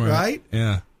lies, right?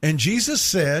 Yeah. And Jesus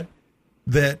said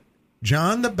that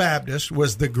John the Baptist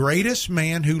was the greatest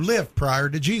man who lived prior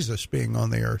to Jesus being on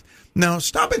the earth. Now,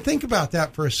 stop and think about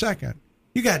that for a second.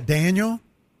 You got Daniel,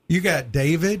 you got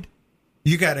David,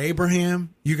 you got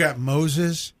Abraham, you got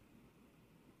Moses.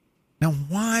 Now,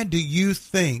 why do you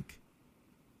think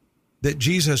that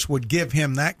Jesus would give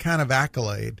him that kind of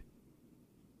accolade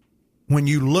when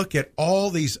you look at all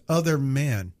these other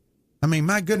men? I mean,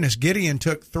 my goodness, Gideon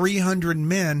took 300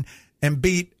 men and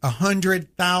beat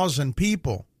 100,000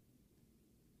 people.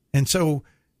 And so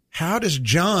how does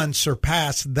John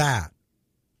surpass that?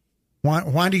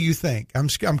 Why do you think?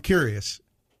 I'm curious.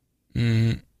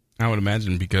 I would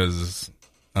imagine because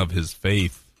of his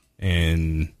faith,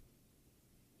 and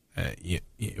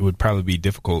it would probably be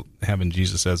difficult having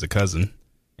Jesus as a cousin,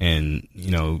 and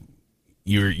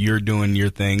you're doing your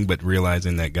thing, but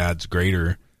realizing that God's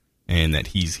greater and that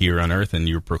he's here on earth, and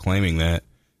you're proclaiming that.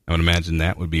 I would imagine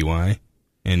that would be why.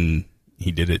 And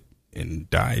he did it and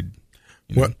died.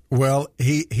 Well,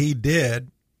 he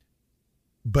did,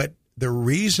 but the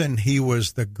reason he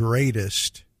was the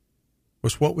greatest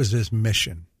was, what was his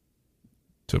mission?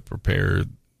 To prepare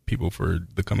people for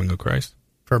the coming of Christ.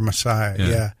 For Messiah,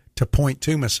 yeah. To point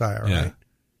to Messiah, right? Yeah.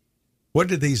 What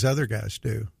did these other guys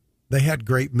do? They had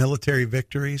great military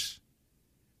victories.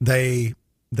 They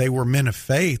were men of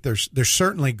faith. There's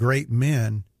certainly great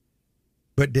men,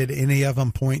 but did any of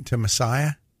them point to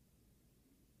Messiah?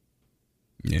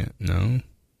 Yeah, no.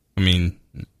 I mean,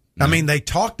 they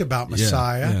talked about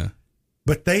Messiah,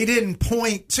 but they didn't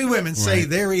point to him and say,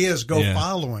 there he is, go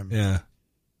follow him. Yeah.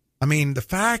 I mean, the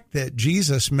fact that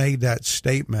Jesus made that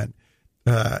statement,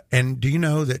 and do you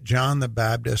know that John the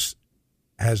Baptist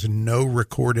has no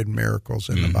recorded miracles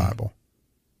in the Bible?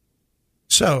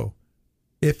 So,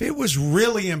 if it was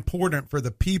really important for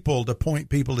the people to point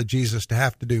people to Jesus to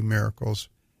have to do miracles,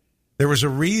 there was a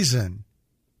reason.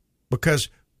 Because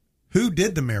who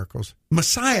did the miracles?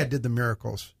 Messiah did the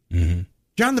miracles. Mm-hmm.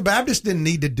 John the Baptist didn't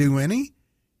need to do any.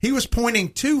 He was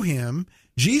pointing to him.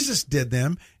 Jesus did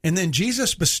them, and then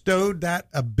Jesus bestowed that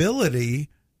ability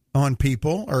on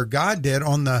people, or God did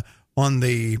on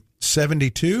the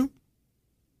 72,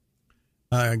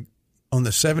 on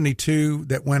the 72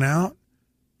 that went out,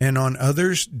 and on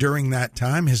others during that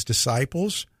time, his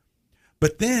disciples.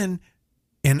 But then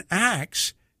in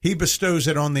Acts, he bestows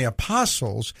it on the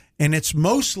apostles, and it's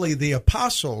mostly the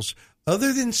apostles,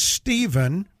 other than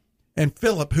Stephen and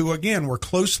Philip, who, again, were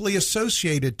closely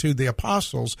associated to the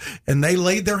apostles, and they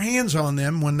laid their hands on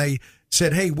them when they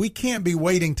said, hey, we can't be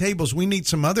waiting tables. We need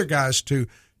some other guys to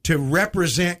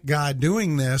represent God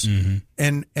doing this.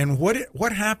 Mm-hmm. And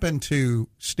what happened to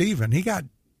Stephen? He got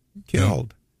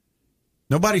killed.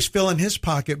 Nobody's filling his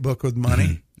pocketbook with money.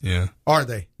 Mm-hmm. Yeah. Are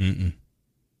they? Mm-mm.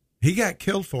 He got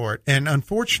killed for it. And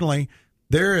unfortunately,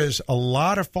 there is a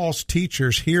lot of false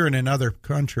teachers here and in other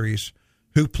countries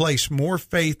who place more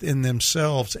faith in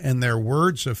themselves and their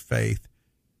words of faith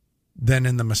than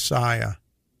in the Messiah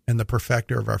and the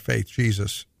perfecter of our faith,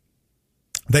 Jesus.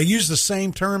 They use the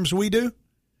same terms we do,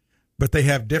 but they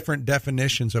have different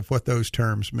definitions of what those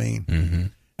terms mean. Mm-hmm.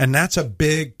 And that's a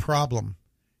big problem.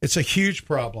 It's a huge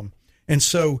problem. And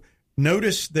so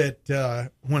notice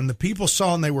that when the people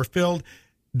saw and they were filled,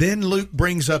 then Luke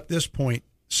brings up this point,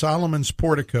 Solomon's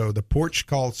portico, the porch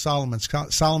called Solomon's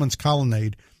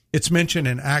colonnade. It's mentioned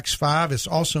in Acts 5. It's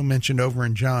also mentioned over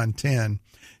in John 10.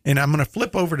 And I'm going to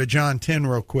flip over to John 10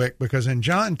 real quick, because in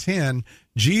John 10,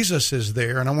 Jesus is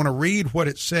there, and I want to read what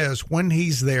it says when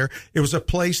he's there. It was a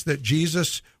place that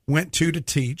Jesus went to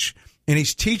teach, and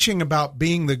he's teaching about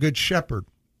being the good shepherd.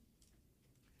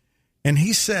 And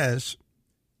he says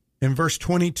in verse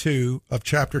 22 of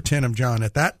chapter 10 of John,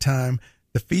 at that time,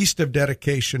 the Feast of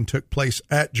Dedication took place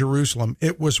at Jerusalem.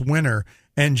 It was winter,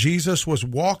 and Jesus was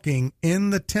walking in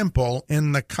the temple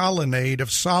in the colonnade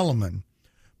of Solomon.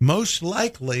 Most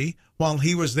likely, while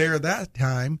he was there that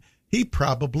time, he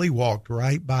probably walked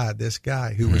right by this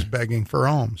guy who was begging for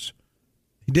alms.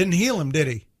 He didn't heal him, did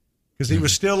he? Because he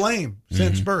was still lame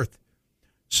since birth.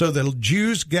 So the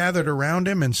Jews gathered around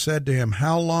him and said to him,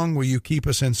 how long will you keep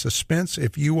us in suspense?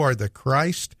 If you are the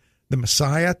Christ, the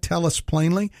Messiah, tell us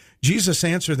plainly. Jesus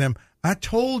answered them, I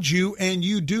told you, and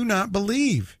you do not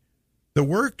believe. The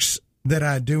works that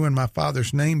I do in my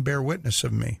Father's name bear witness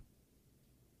of me.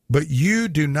 But you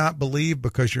do not believe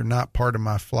because you're not part of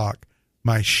my flock.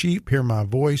 My sheep hear my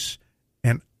voice,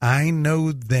 and I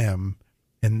know them,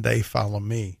 and they follow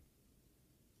me.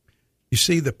 You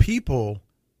see, the people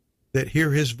that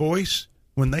hear his voice,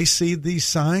 when they see these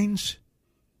signs,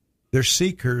 they're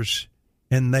seekers,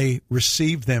 and they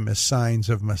receive them as signs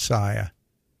of Messiah.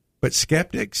 But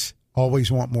skeptics always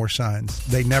want more signs.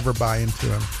 They never buy into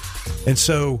them. And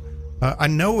so I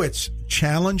know it's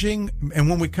challenging. And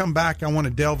when we come back, I want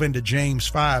to delve into James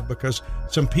 5, because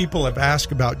some people have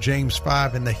asked about James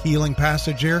 5 and the healing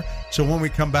passage here. So when we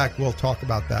come back, we'll talk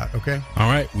about that, okay? All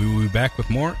right. We will be back with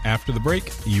more after the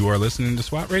break. You are listening to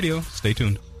SWAT Radio. Stay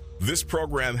tuned. This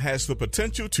program has the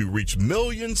potential to reach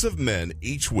millions of men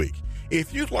each week.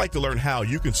 If you'd like to learn how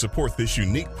you can support this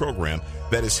unique program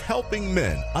that is helping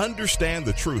men understand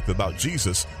the truth about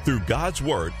Jesus through God's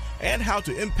Word and how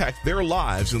to impact their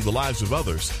lives and the lives of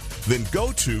others, then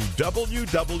go to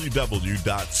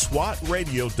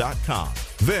www.swatradio.com.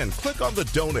 Then click on the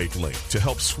donate link to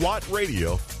help SWAT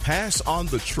Radio pass on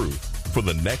the truth for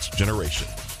the next generation.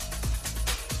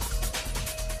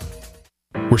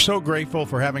 We're so grateful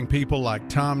for having people like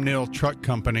Tom Neal Truck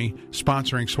Company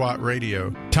sponsoring SWAT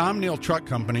Radio. Tom Neal Truck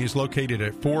Company is located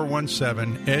at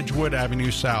 417 Edgewood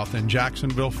Avenue South in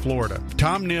Jacksonville, Florida.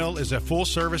 Tom Neal is a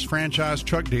full-service franchise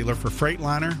truck dealer for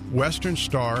Freightliner, Western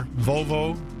Star,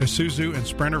 Volvo, Isuzu, and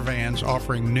Sprinter vans,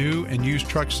 offering new and used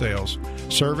truck sales,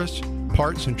 service,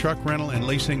 parts and truck rental and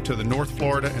leasing to the North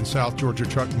Florida and South Georgia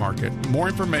truck market. More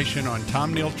information on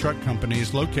Tom Neal Truck Company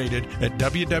is located at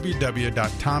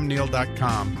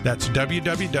www.tomneal.com. That's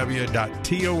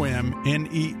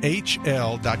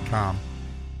www.tomnehl.com.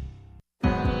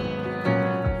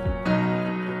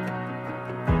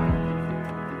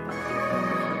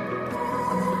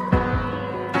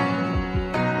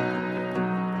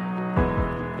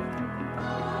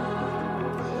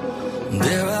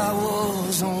 There I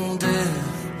was on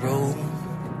death row,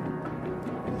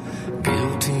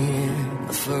 guilty in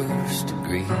the first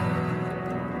degree,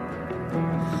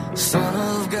 Son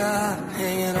of God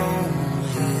hanging on a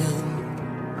hill,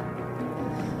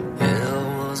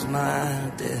 hell was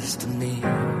my destiny.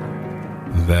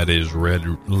 That is Red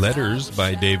Letters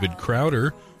by David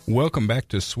Crowder. Welcome back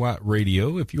to SWAT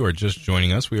Radio. If you are just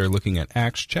joining us, we are looking at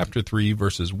Acts chapter 3,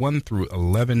 verses 1 through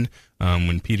 11,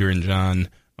 when Peter and John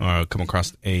come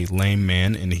across a lame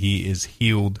man and he is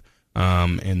healed.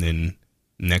 And then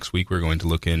next week we're going to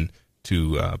look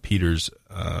into Peter's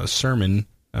sermon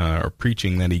or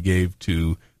preaching that he gave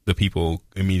to the people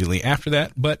immediately after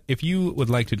that. But if you would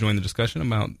like to join the discussion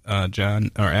about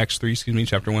Acts 3,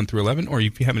 chapter 1 through 11, or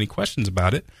if you have any questions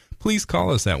about it, please call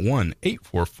us at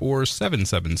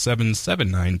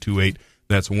 1-844-777-7928.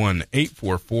 That's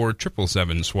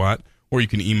 1-844-777-SWAT. Or you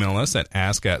can email us at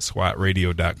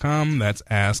ask@swatradio.com. That's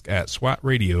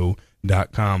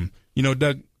ask@swatradio.com. You know,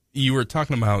 Doug, you were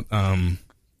talking about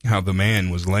how the man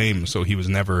was lame, so he was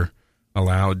never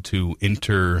allowed to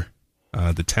enter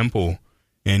the temple.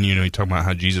 And, you know, you talk about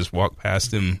how Jesus walked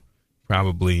past him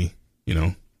probably, you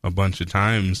know, a bunch of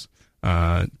times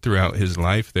throughout his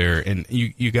life there. And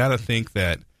you got to think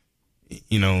that,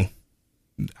 you know,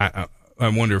 I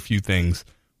wonder a few things.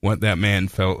 What that man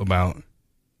felt about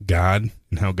God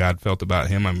and how God felt about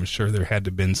him. I'm sure there had to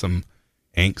have been some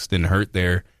angst and hurt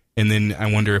there. And then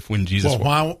I wonder if when Jesus...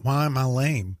 Well, why am I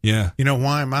lame? Yeah. You know,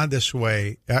 why am I this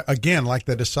way? Again, like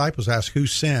the disciples asked, who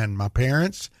sinned? My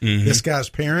parents? Mm-hmm. This guy's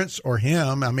parents or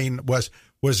him? I mean, was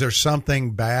there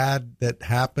something bad that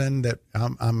happened that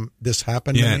this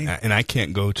happened to me? And I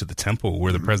can't go to the temple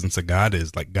where the presence of God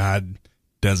is. Like, God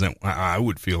doesn't... I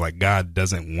would feel like God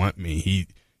doesn't want me. He,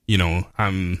 you know,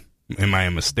 am I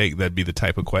a mistake? That'd be the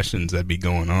type of questions that'd be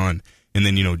going on. And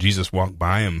then, you know, Jesus walked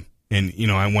by him. And, you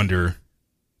know, I wonder,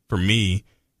 for me,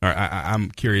 or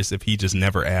I'm curious if he just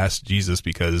never asked Jesus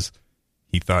because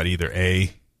he thought either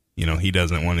A, you know, he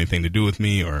doesn't want anything to do with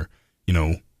me, or, you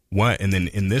know, what. And then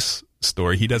in this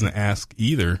story, he doesn't ask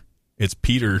either. It's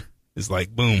Peter is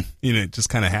like, boom, you know, it just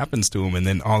kind of happens to him. And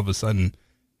then all of a sudden,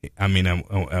 I mean,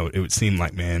 it would seem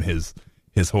like, man, his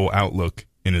whole outlook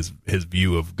and his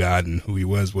view of God and who he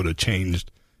was would have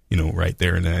changed, you know, right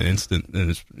there in that instant. And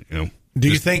it's, you know, do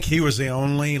you think he was the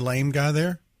only lame guy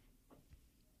there?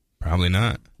 Probably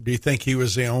not. Do you think he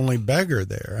was the only beggar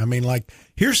there? I mean, like,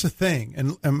 here's the thing,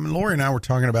 and Lori and I were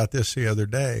talking about this the other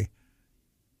day.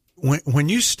 When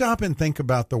you stop and think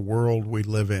about the world we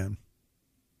live in,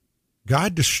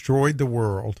 God destroyed the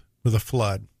world with a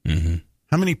flood. Mm-hmm.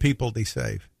 How many people did he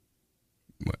save?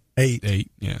 What? 8.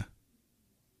 8, yeah.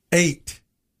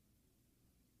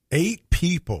 8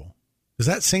 people. Does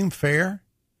that seem fair?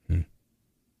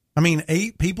 I mean,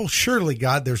 8 people? Surely,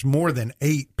 God, there's more than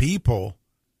 8 people.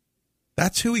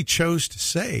 That's who he chose to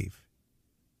save.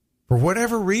 For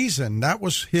whatever reason, that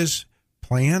was his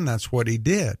plan. That's what he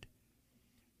did.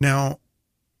 Now,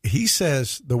 he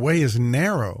says the way is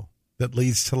narrow that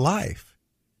leads to life.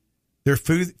 There are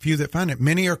few that find it.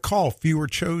 Many are called, few are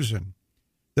chosen.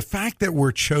 The fact that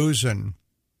we're chosen,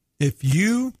 if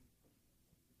you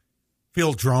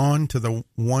feel drawn to the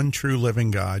one true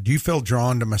living God, you feel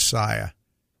drawn to Messiah,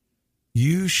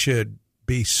 you should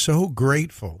be so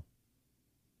grateful,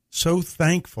 so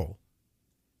thankful,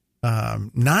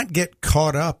 not get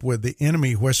caught up with the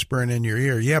enemy whispering in your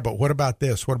ear, yeah, but what about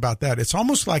this? What about that? It's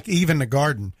almost like Eve in the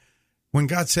garden. when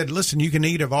God said, listen, you can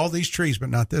eat of all these trees, but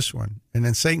not this one. And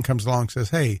then Satan comes along and says,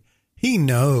 hey, he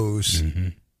knows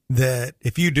that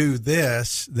if you do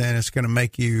this, then it's going to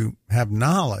make you have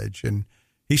knowledge. And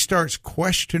he starts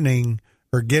questioning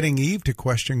or getting Eve to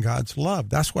question God's love.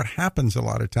 That's what happens a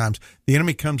lot of times. The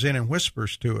enemy comes in and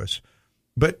whispers to us.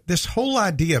 But this whole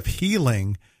idea of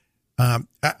healing,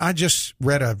 I just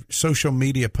read a social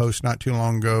media post not too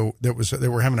long ago they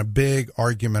were having a big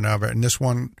argument of it. And this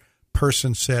one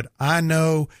person said, I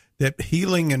know that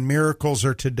healing and miracles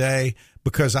are today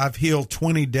because I've healed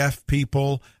 20 deaf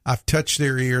people. I've touched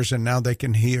their ears and now they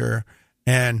can hear.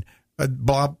 And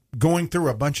Bob, going through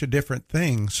a bunch of different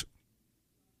things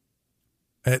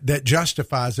that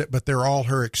justifies it, but they're all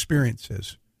her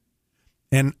experiences.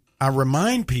 And I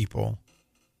remind people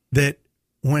that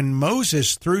when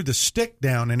Moses threw the stick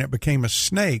down and it became a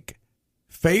snake,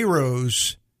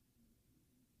 Pharaoh's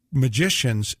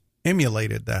magicians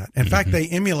emulated that. In fact, they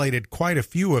emulated quite a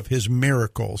few of his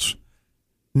miracles.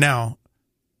 Now,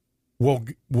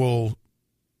 will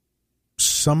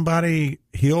somebody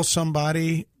heal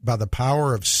somebody by the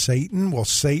power of Satan? Will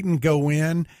Satan go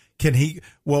in?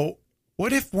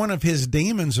 What if one of his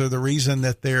demons are the reason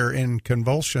that they're in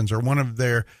convulsions or one of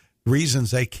their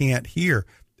reasons they can't hear?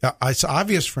 It's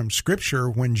obvious from Scripture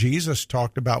when Jesus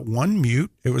talked about one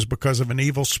mute, it was because of an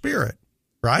evil spirit,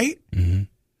 right? Mm-hmm.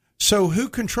 So who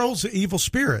controls the evil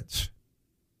spirits?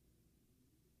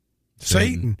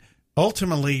 Satan.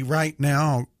 Ultimately, right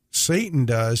now, Satan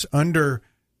does under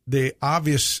the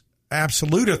obvious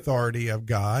absolute authority of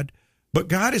God, but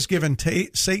God has given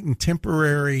Satan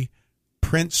temporary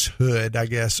princehood, I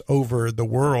guess, over the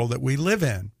world that we live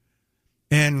in.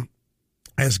 And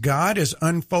as God is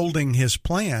unfolding his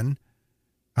plan,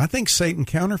 I think Satan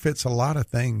counterfeits a lot of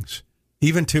things,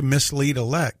 even to mislead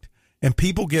elect. And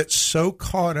people get so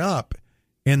caught up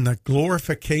in the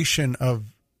glorification of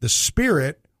the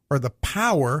Spirit or the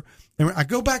power. And I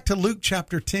go back to Luke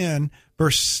chapter 10,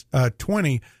 verse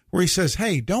 20, where he says,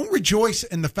 hey, don't rejoice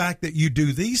in the fact that you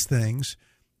do these things.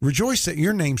 Rejoice that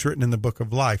your name's written in the book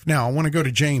of life. Now, I want to go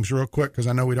to James real quick because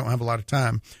I know we don't have a lot of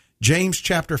time. James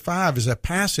chapter 5 is a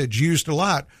passage used a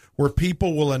lot where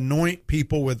people will anoint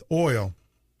people with oil.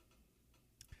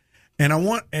 And I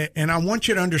want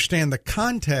you to understand the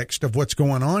context of what's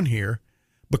going on here,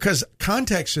 because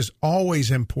context is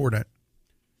always important.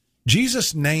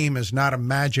 Jesus' name is not a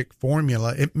magic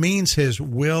formula. It means his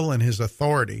will and his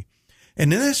authority.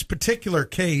 And in this particular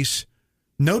case,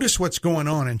 notice what's going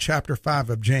on in chapter 5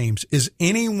 of James. Is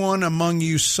anyone among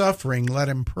you suffering? Let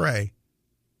him pray.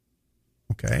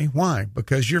 Okay, why?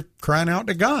 Because you're crying out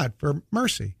to God for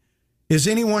mercy. Is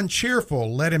anyone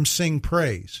cheerful? Let him sing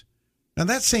praise. Now,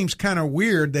 that seems kind of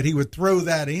weird that he would throw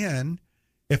that in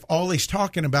if all he's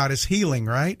talking about is healing,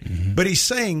 right? Mm-hmm. But he's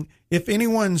saying, if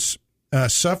anyone's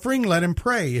suffering, let him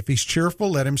pray. If he's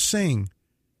cheerful, let him sing.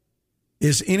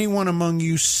 Is anyone among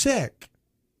you sick?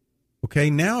 Okay,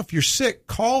 now if you're sick,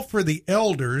 call for the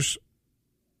elders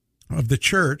of the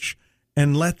church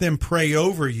and let them pray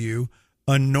over you,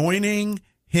 anointing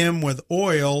him with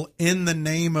oil in the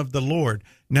name of the Lord.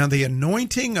 Now, the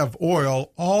anointing of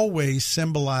oil always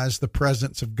symbolized the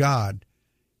presence of God.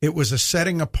 It was a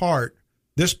setting apart.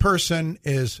 This person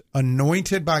is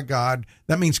anointed by God.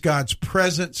 That means God's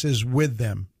presence is with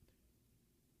them.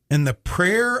 And the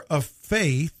prayer of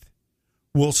faith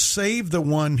will save the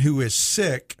one who is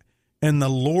sick, and the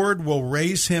Lord will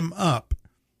raise him up.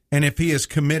 And if he has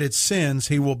committed sins,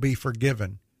 he will be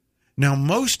forgiven. Now,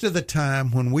 most of the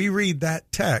time when we read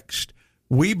that text,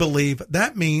 we believe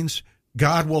that means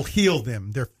God will heal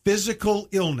them, their physical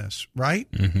illness,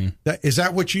 right? Mm-hmm. Is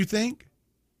that what you think?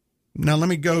 Now, let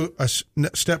me go a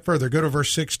step further. Go to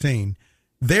verse 16.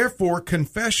 Therefore,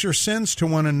 confess your sins to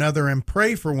one another and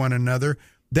pray for one another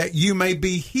that you may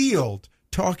be healed.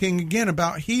 Talking again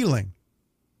about healing.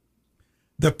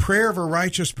 The prayer of a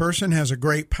righteous person has a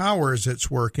great power as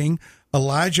it's working.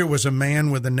 Elijah was a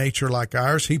man with a nature like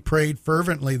ours. He prayed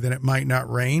fervently that it might not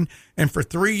rain. And for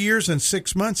 3 years and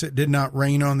 6 months, it did not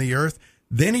rain on the earth.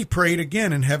 Then he prayed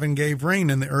again, and heaven gave rain,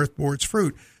 and the earth bore its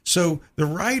fruit. So the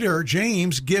writer,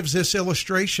 James, gives this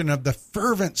illustration of the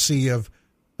fervency of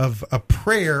a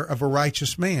prayer of a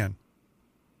righteous man.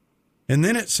 And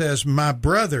then it says, my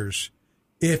brothers,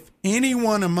 if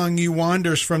anyone among you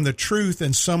wanders from the truth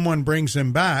and someone brings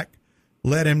him back,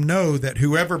 let him know that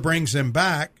whoever brings him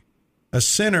back, a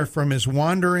sinner from his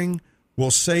wandering,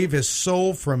 will save his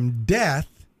soul from death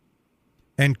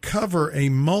and cover a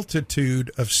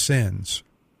multitude of sins.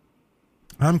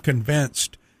 I'm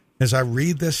convinced as I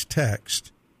read this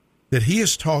text that he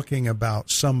is talking about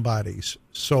somebody's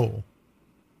soul,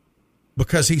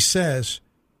 because he says,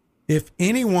 if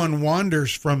anyone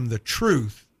wanders from the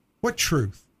truth, what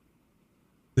truth?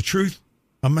 The truth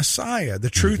of Messiah, the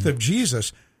truth of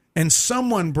Jesus, and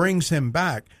someone brings him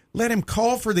back, let him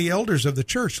call for the elders of the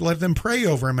church. Let them pray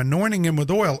over him, anointing him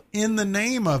with oil in the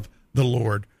name of the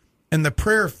Lord. And the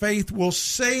prayer of faith will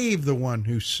save the one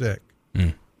who's sick.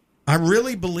 I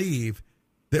really believe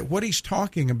that what he's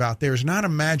talking about there is not a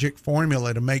magic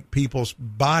formula to make people's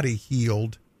body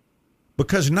healed,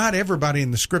 because not everybody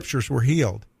in the scriptures were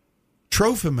healed.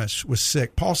 Trophimus was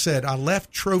sick. Paul said, I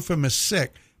left Trophimus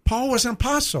sick. Paul was an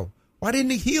apostle. Why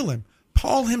didn't he heal him?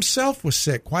 Paul himself was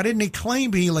sick. Why didn't he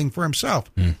claim healing for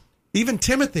himself? Even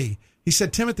Timothy, he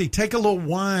said, Timothy, take a little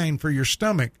wine for your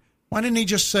stomach. Why didn't he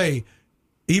just say,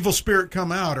 evil spirit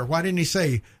come out? Or why didn't he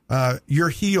say, you're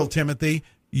healed, Timothy.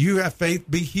 You have faith,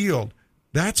 be healed.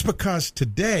 That's because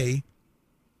today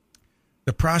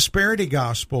the prosperity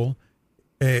gospel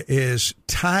is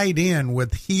tied in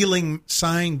with healing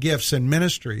sign gifts and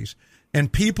ministries,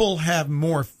 and people have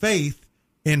more faith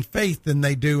in faith than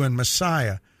they do in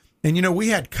Messiah. And, you know, we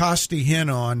had Costi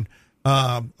Hinn on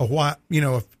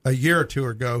a year or two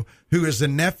ago, who is the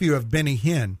nephew of Benny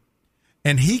Hinn.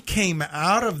 And he came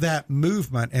out of that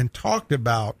movement and talked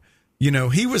about, you know,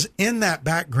 he was in that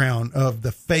background of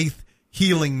the faith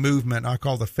healing movement. I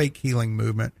call the fake healing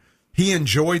movement. He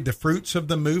enjoyed the fruits of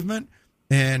the movement,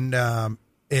 and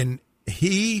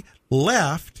he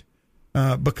left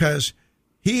because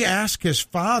he asked his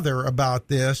father about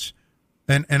this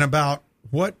and about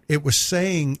what it was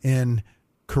saying in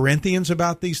Corinthians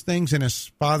about these things. And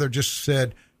his father just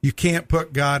said, you can't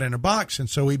put God in a box. And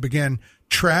so he began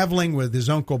traveling with his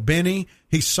Uncle Benny.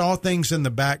 He saw things in the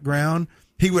background.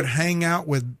 He would hang out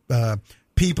with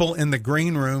people in the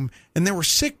green room, and there were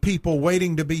sick people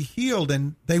waiting to be healed,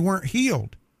 and they weren't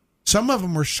healed. Some of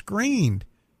them were screened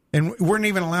and weren't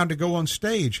even allowed to go on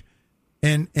stage.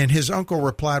 And his uncle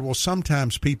replied, well,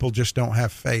 sometimes people just don't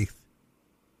have faith.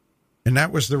 And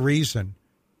that was the reason.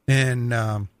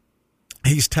 And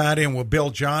he's tied in with Bill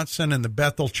Johnson and the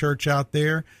Bethel Church out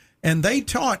there. And they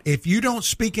taught, if you don't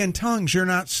speak in tongues, you're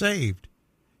not saved.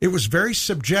 It was very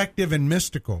subjective and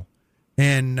mystical.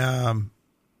 And,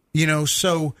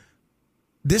 so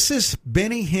this is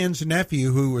Benny Hinn's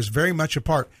nephew, who was very much a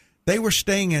part. They were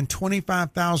staying in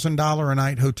 $25,000 a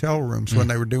night hotel rooms when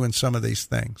they were doing some of these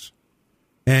things.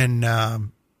 And,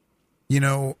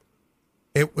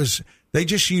 they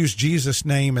just used Jesus'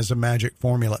 name as a magic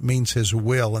formula. It means his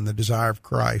will and the desire of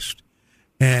Christ.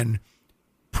 And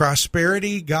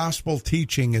prosperity gospel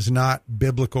teaching is not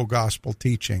biblical gospel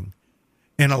teaching.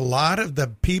 And a lot of the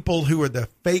people who are the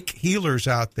fake healers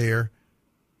out there,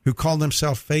 who call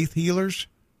themselves faith healers,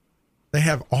 they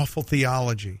have awful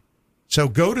theology. So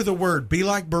go to the Word, be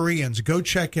like Bereans, go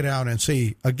check it out and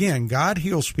see. Again, God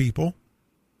heals people,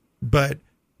 but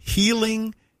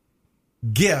healing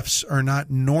gifts are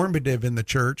not normative in the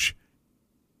church,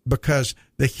 because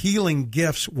the healing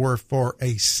gifts were for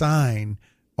a sign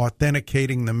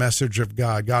authenticating the message of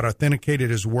God. God authenticated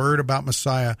his word about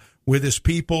Messiah with his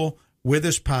people, with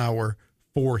his power,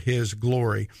 for his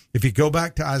glory. If you go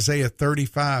back to Isaiah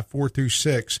 35,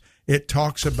 4-6, it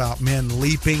talks about men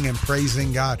leaping and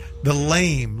praising God, the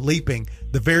lame leaping,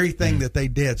 the very thing that they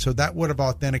did. So that would have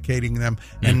authenticating them.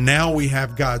 And now we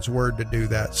have God's word to do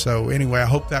that. So anyway, I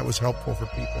hope that was helpful for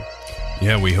people.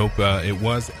 Yeah, we hope it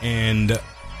was. And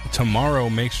tomorrow,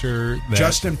 make sure that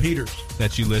Justin Peters,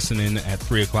 that you listen in at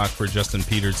 3:00 for Justin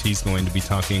Peters. He's going to be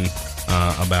talking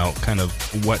about kind of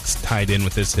what's tied in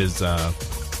with this. His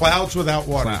clouds without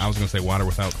water. I was going to say water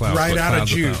without clouds. Right out of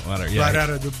Jude. Yeah. Right out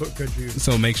of the book of Jude.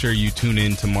 So make sure you tune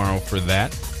in tomorrow for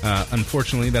that.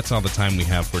 Unfortunately, that's all the time we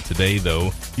have for today,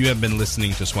 though. You have been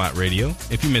listening to SWAT Radio.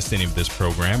 If you missed any of this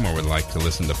program or would like to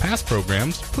listen to past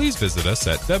programs, please visit us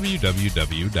at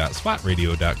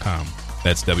www.swatradio.com.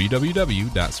 That's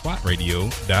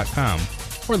www.swatradio.com.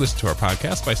 Or listen to our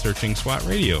podcast by searching SWAT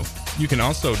Radio. You can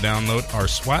also download our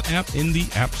SWAT app in the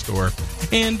App Store.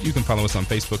 And you can follow us on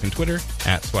Facebook and Twitter.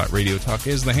 At SWAT Radio Talk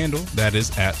is the handle. That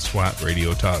is at SWAT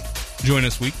Radio Talk. Join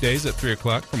us weekdays at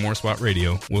 3:00 for more SWAT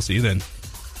Radio. We'll see you then.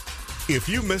 If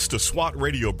you missed a SWAT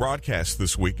Radio broadcast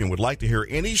this week and would like to hear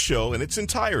any show in its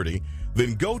entirety,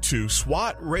 then go to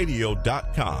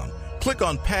SWATradio.com. Click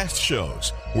on past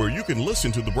shows where you can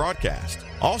listen to the broadcast.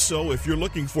 Also, if you're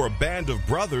looking for a band of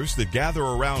brothers that gather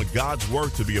around God's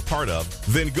Word to be a part of,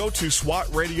 then go to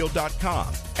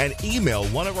SWATradio.com and email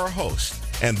one of our hosts,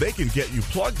 and they can get you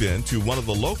plugged in to one of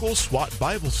the local SWAT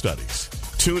Bible studies.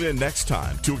 Tune in next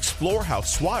time to explore how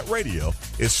SWAT Radio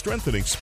is strengthening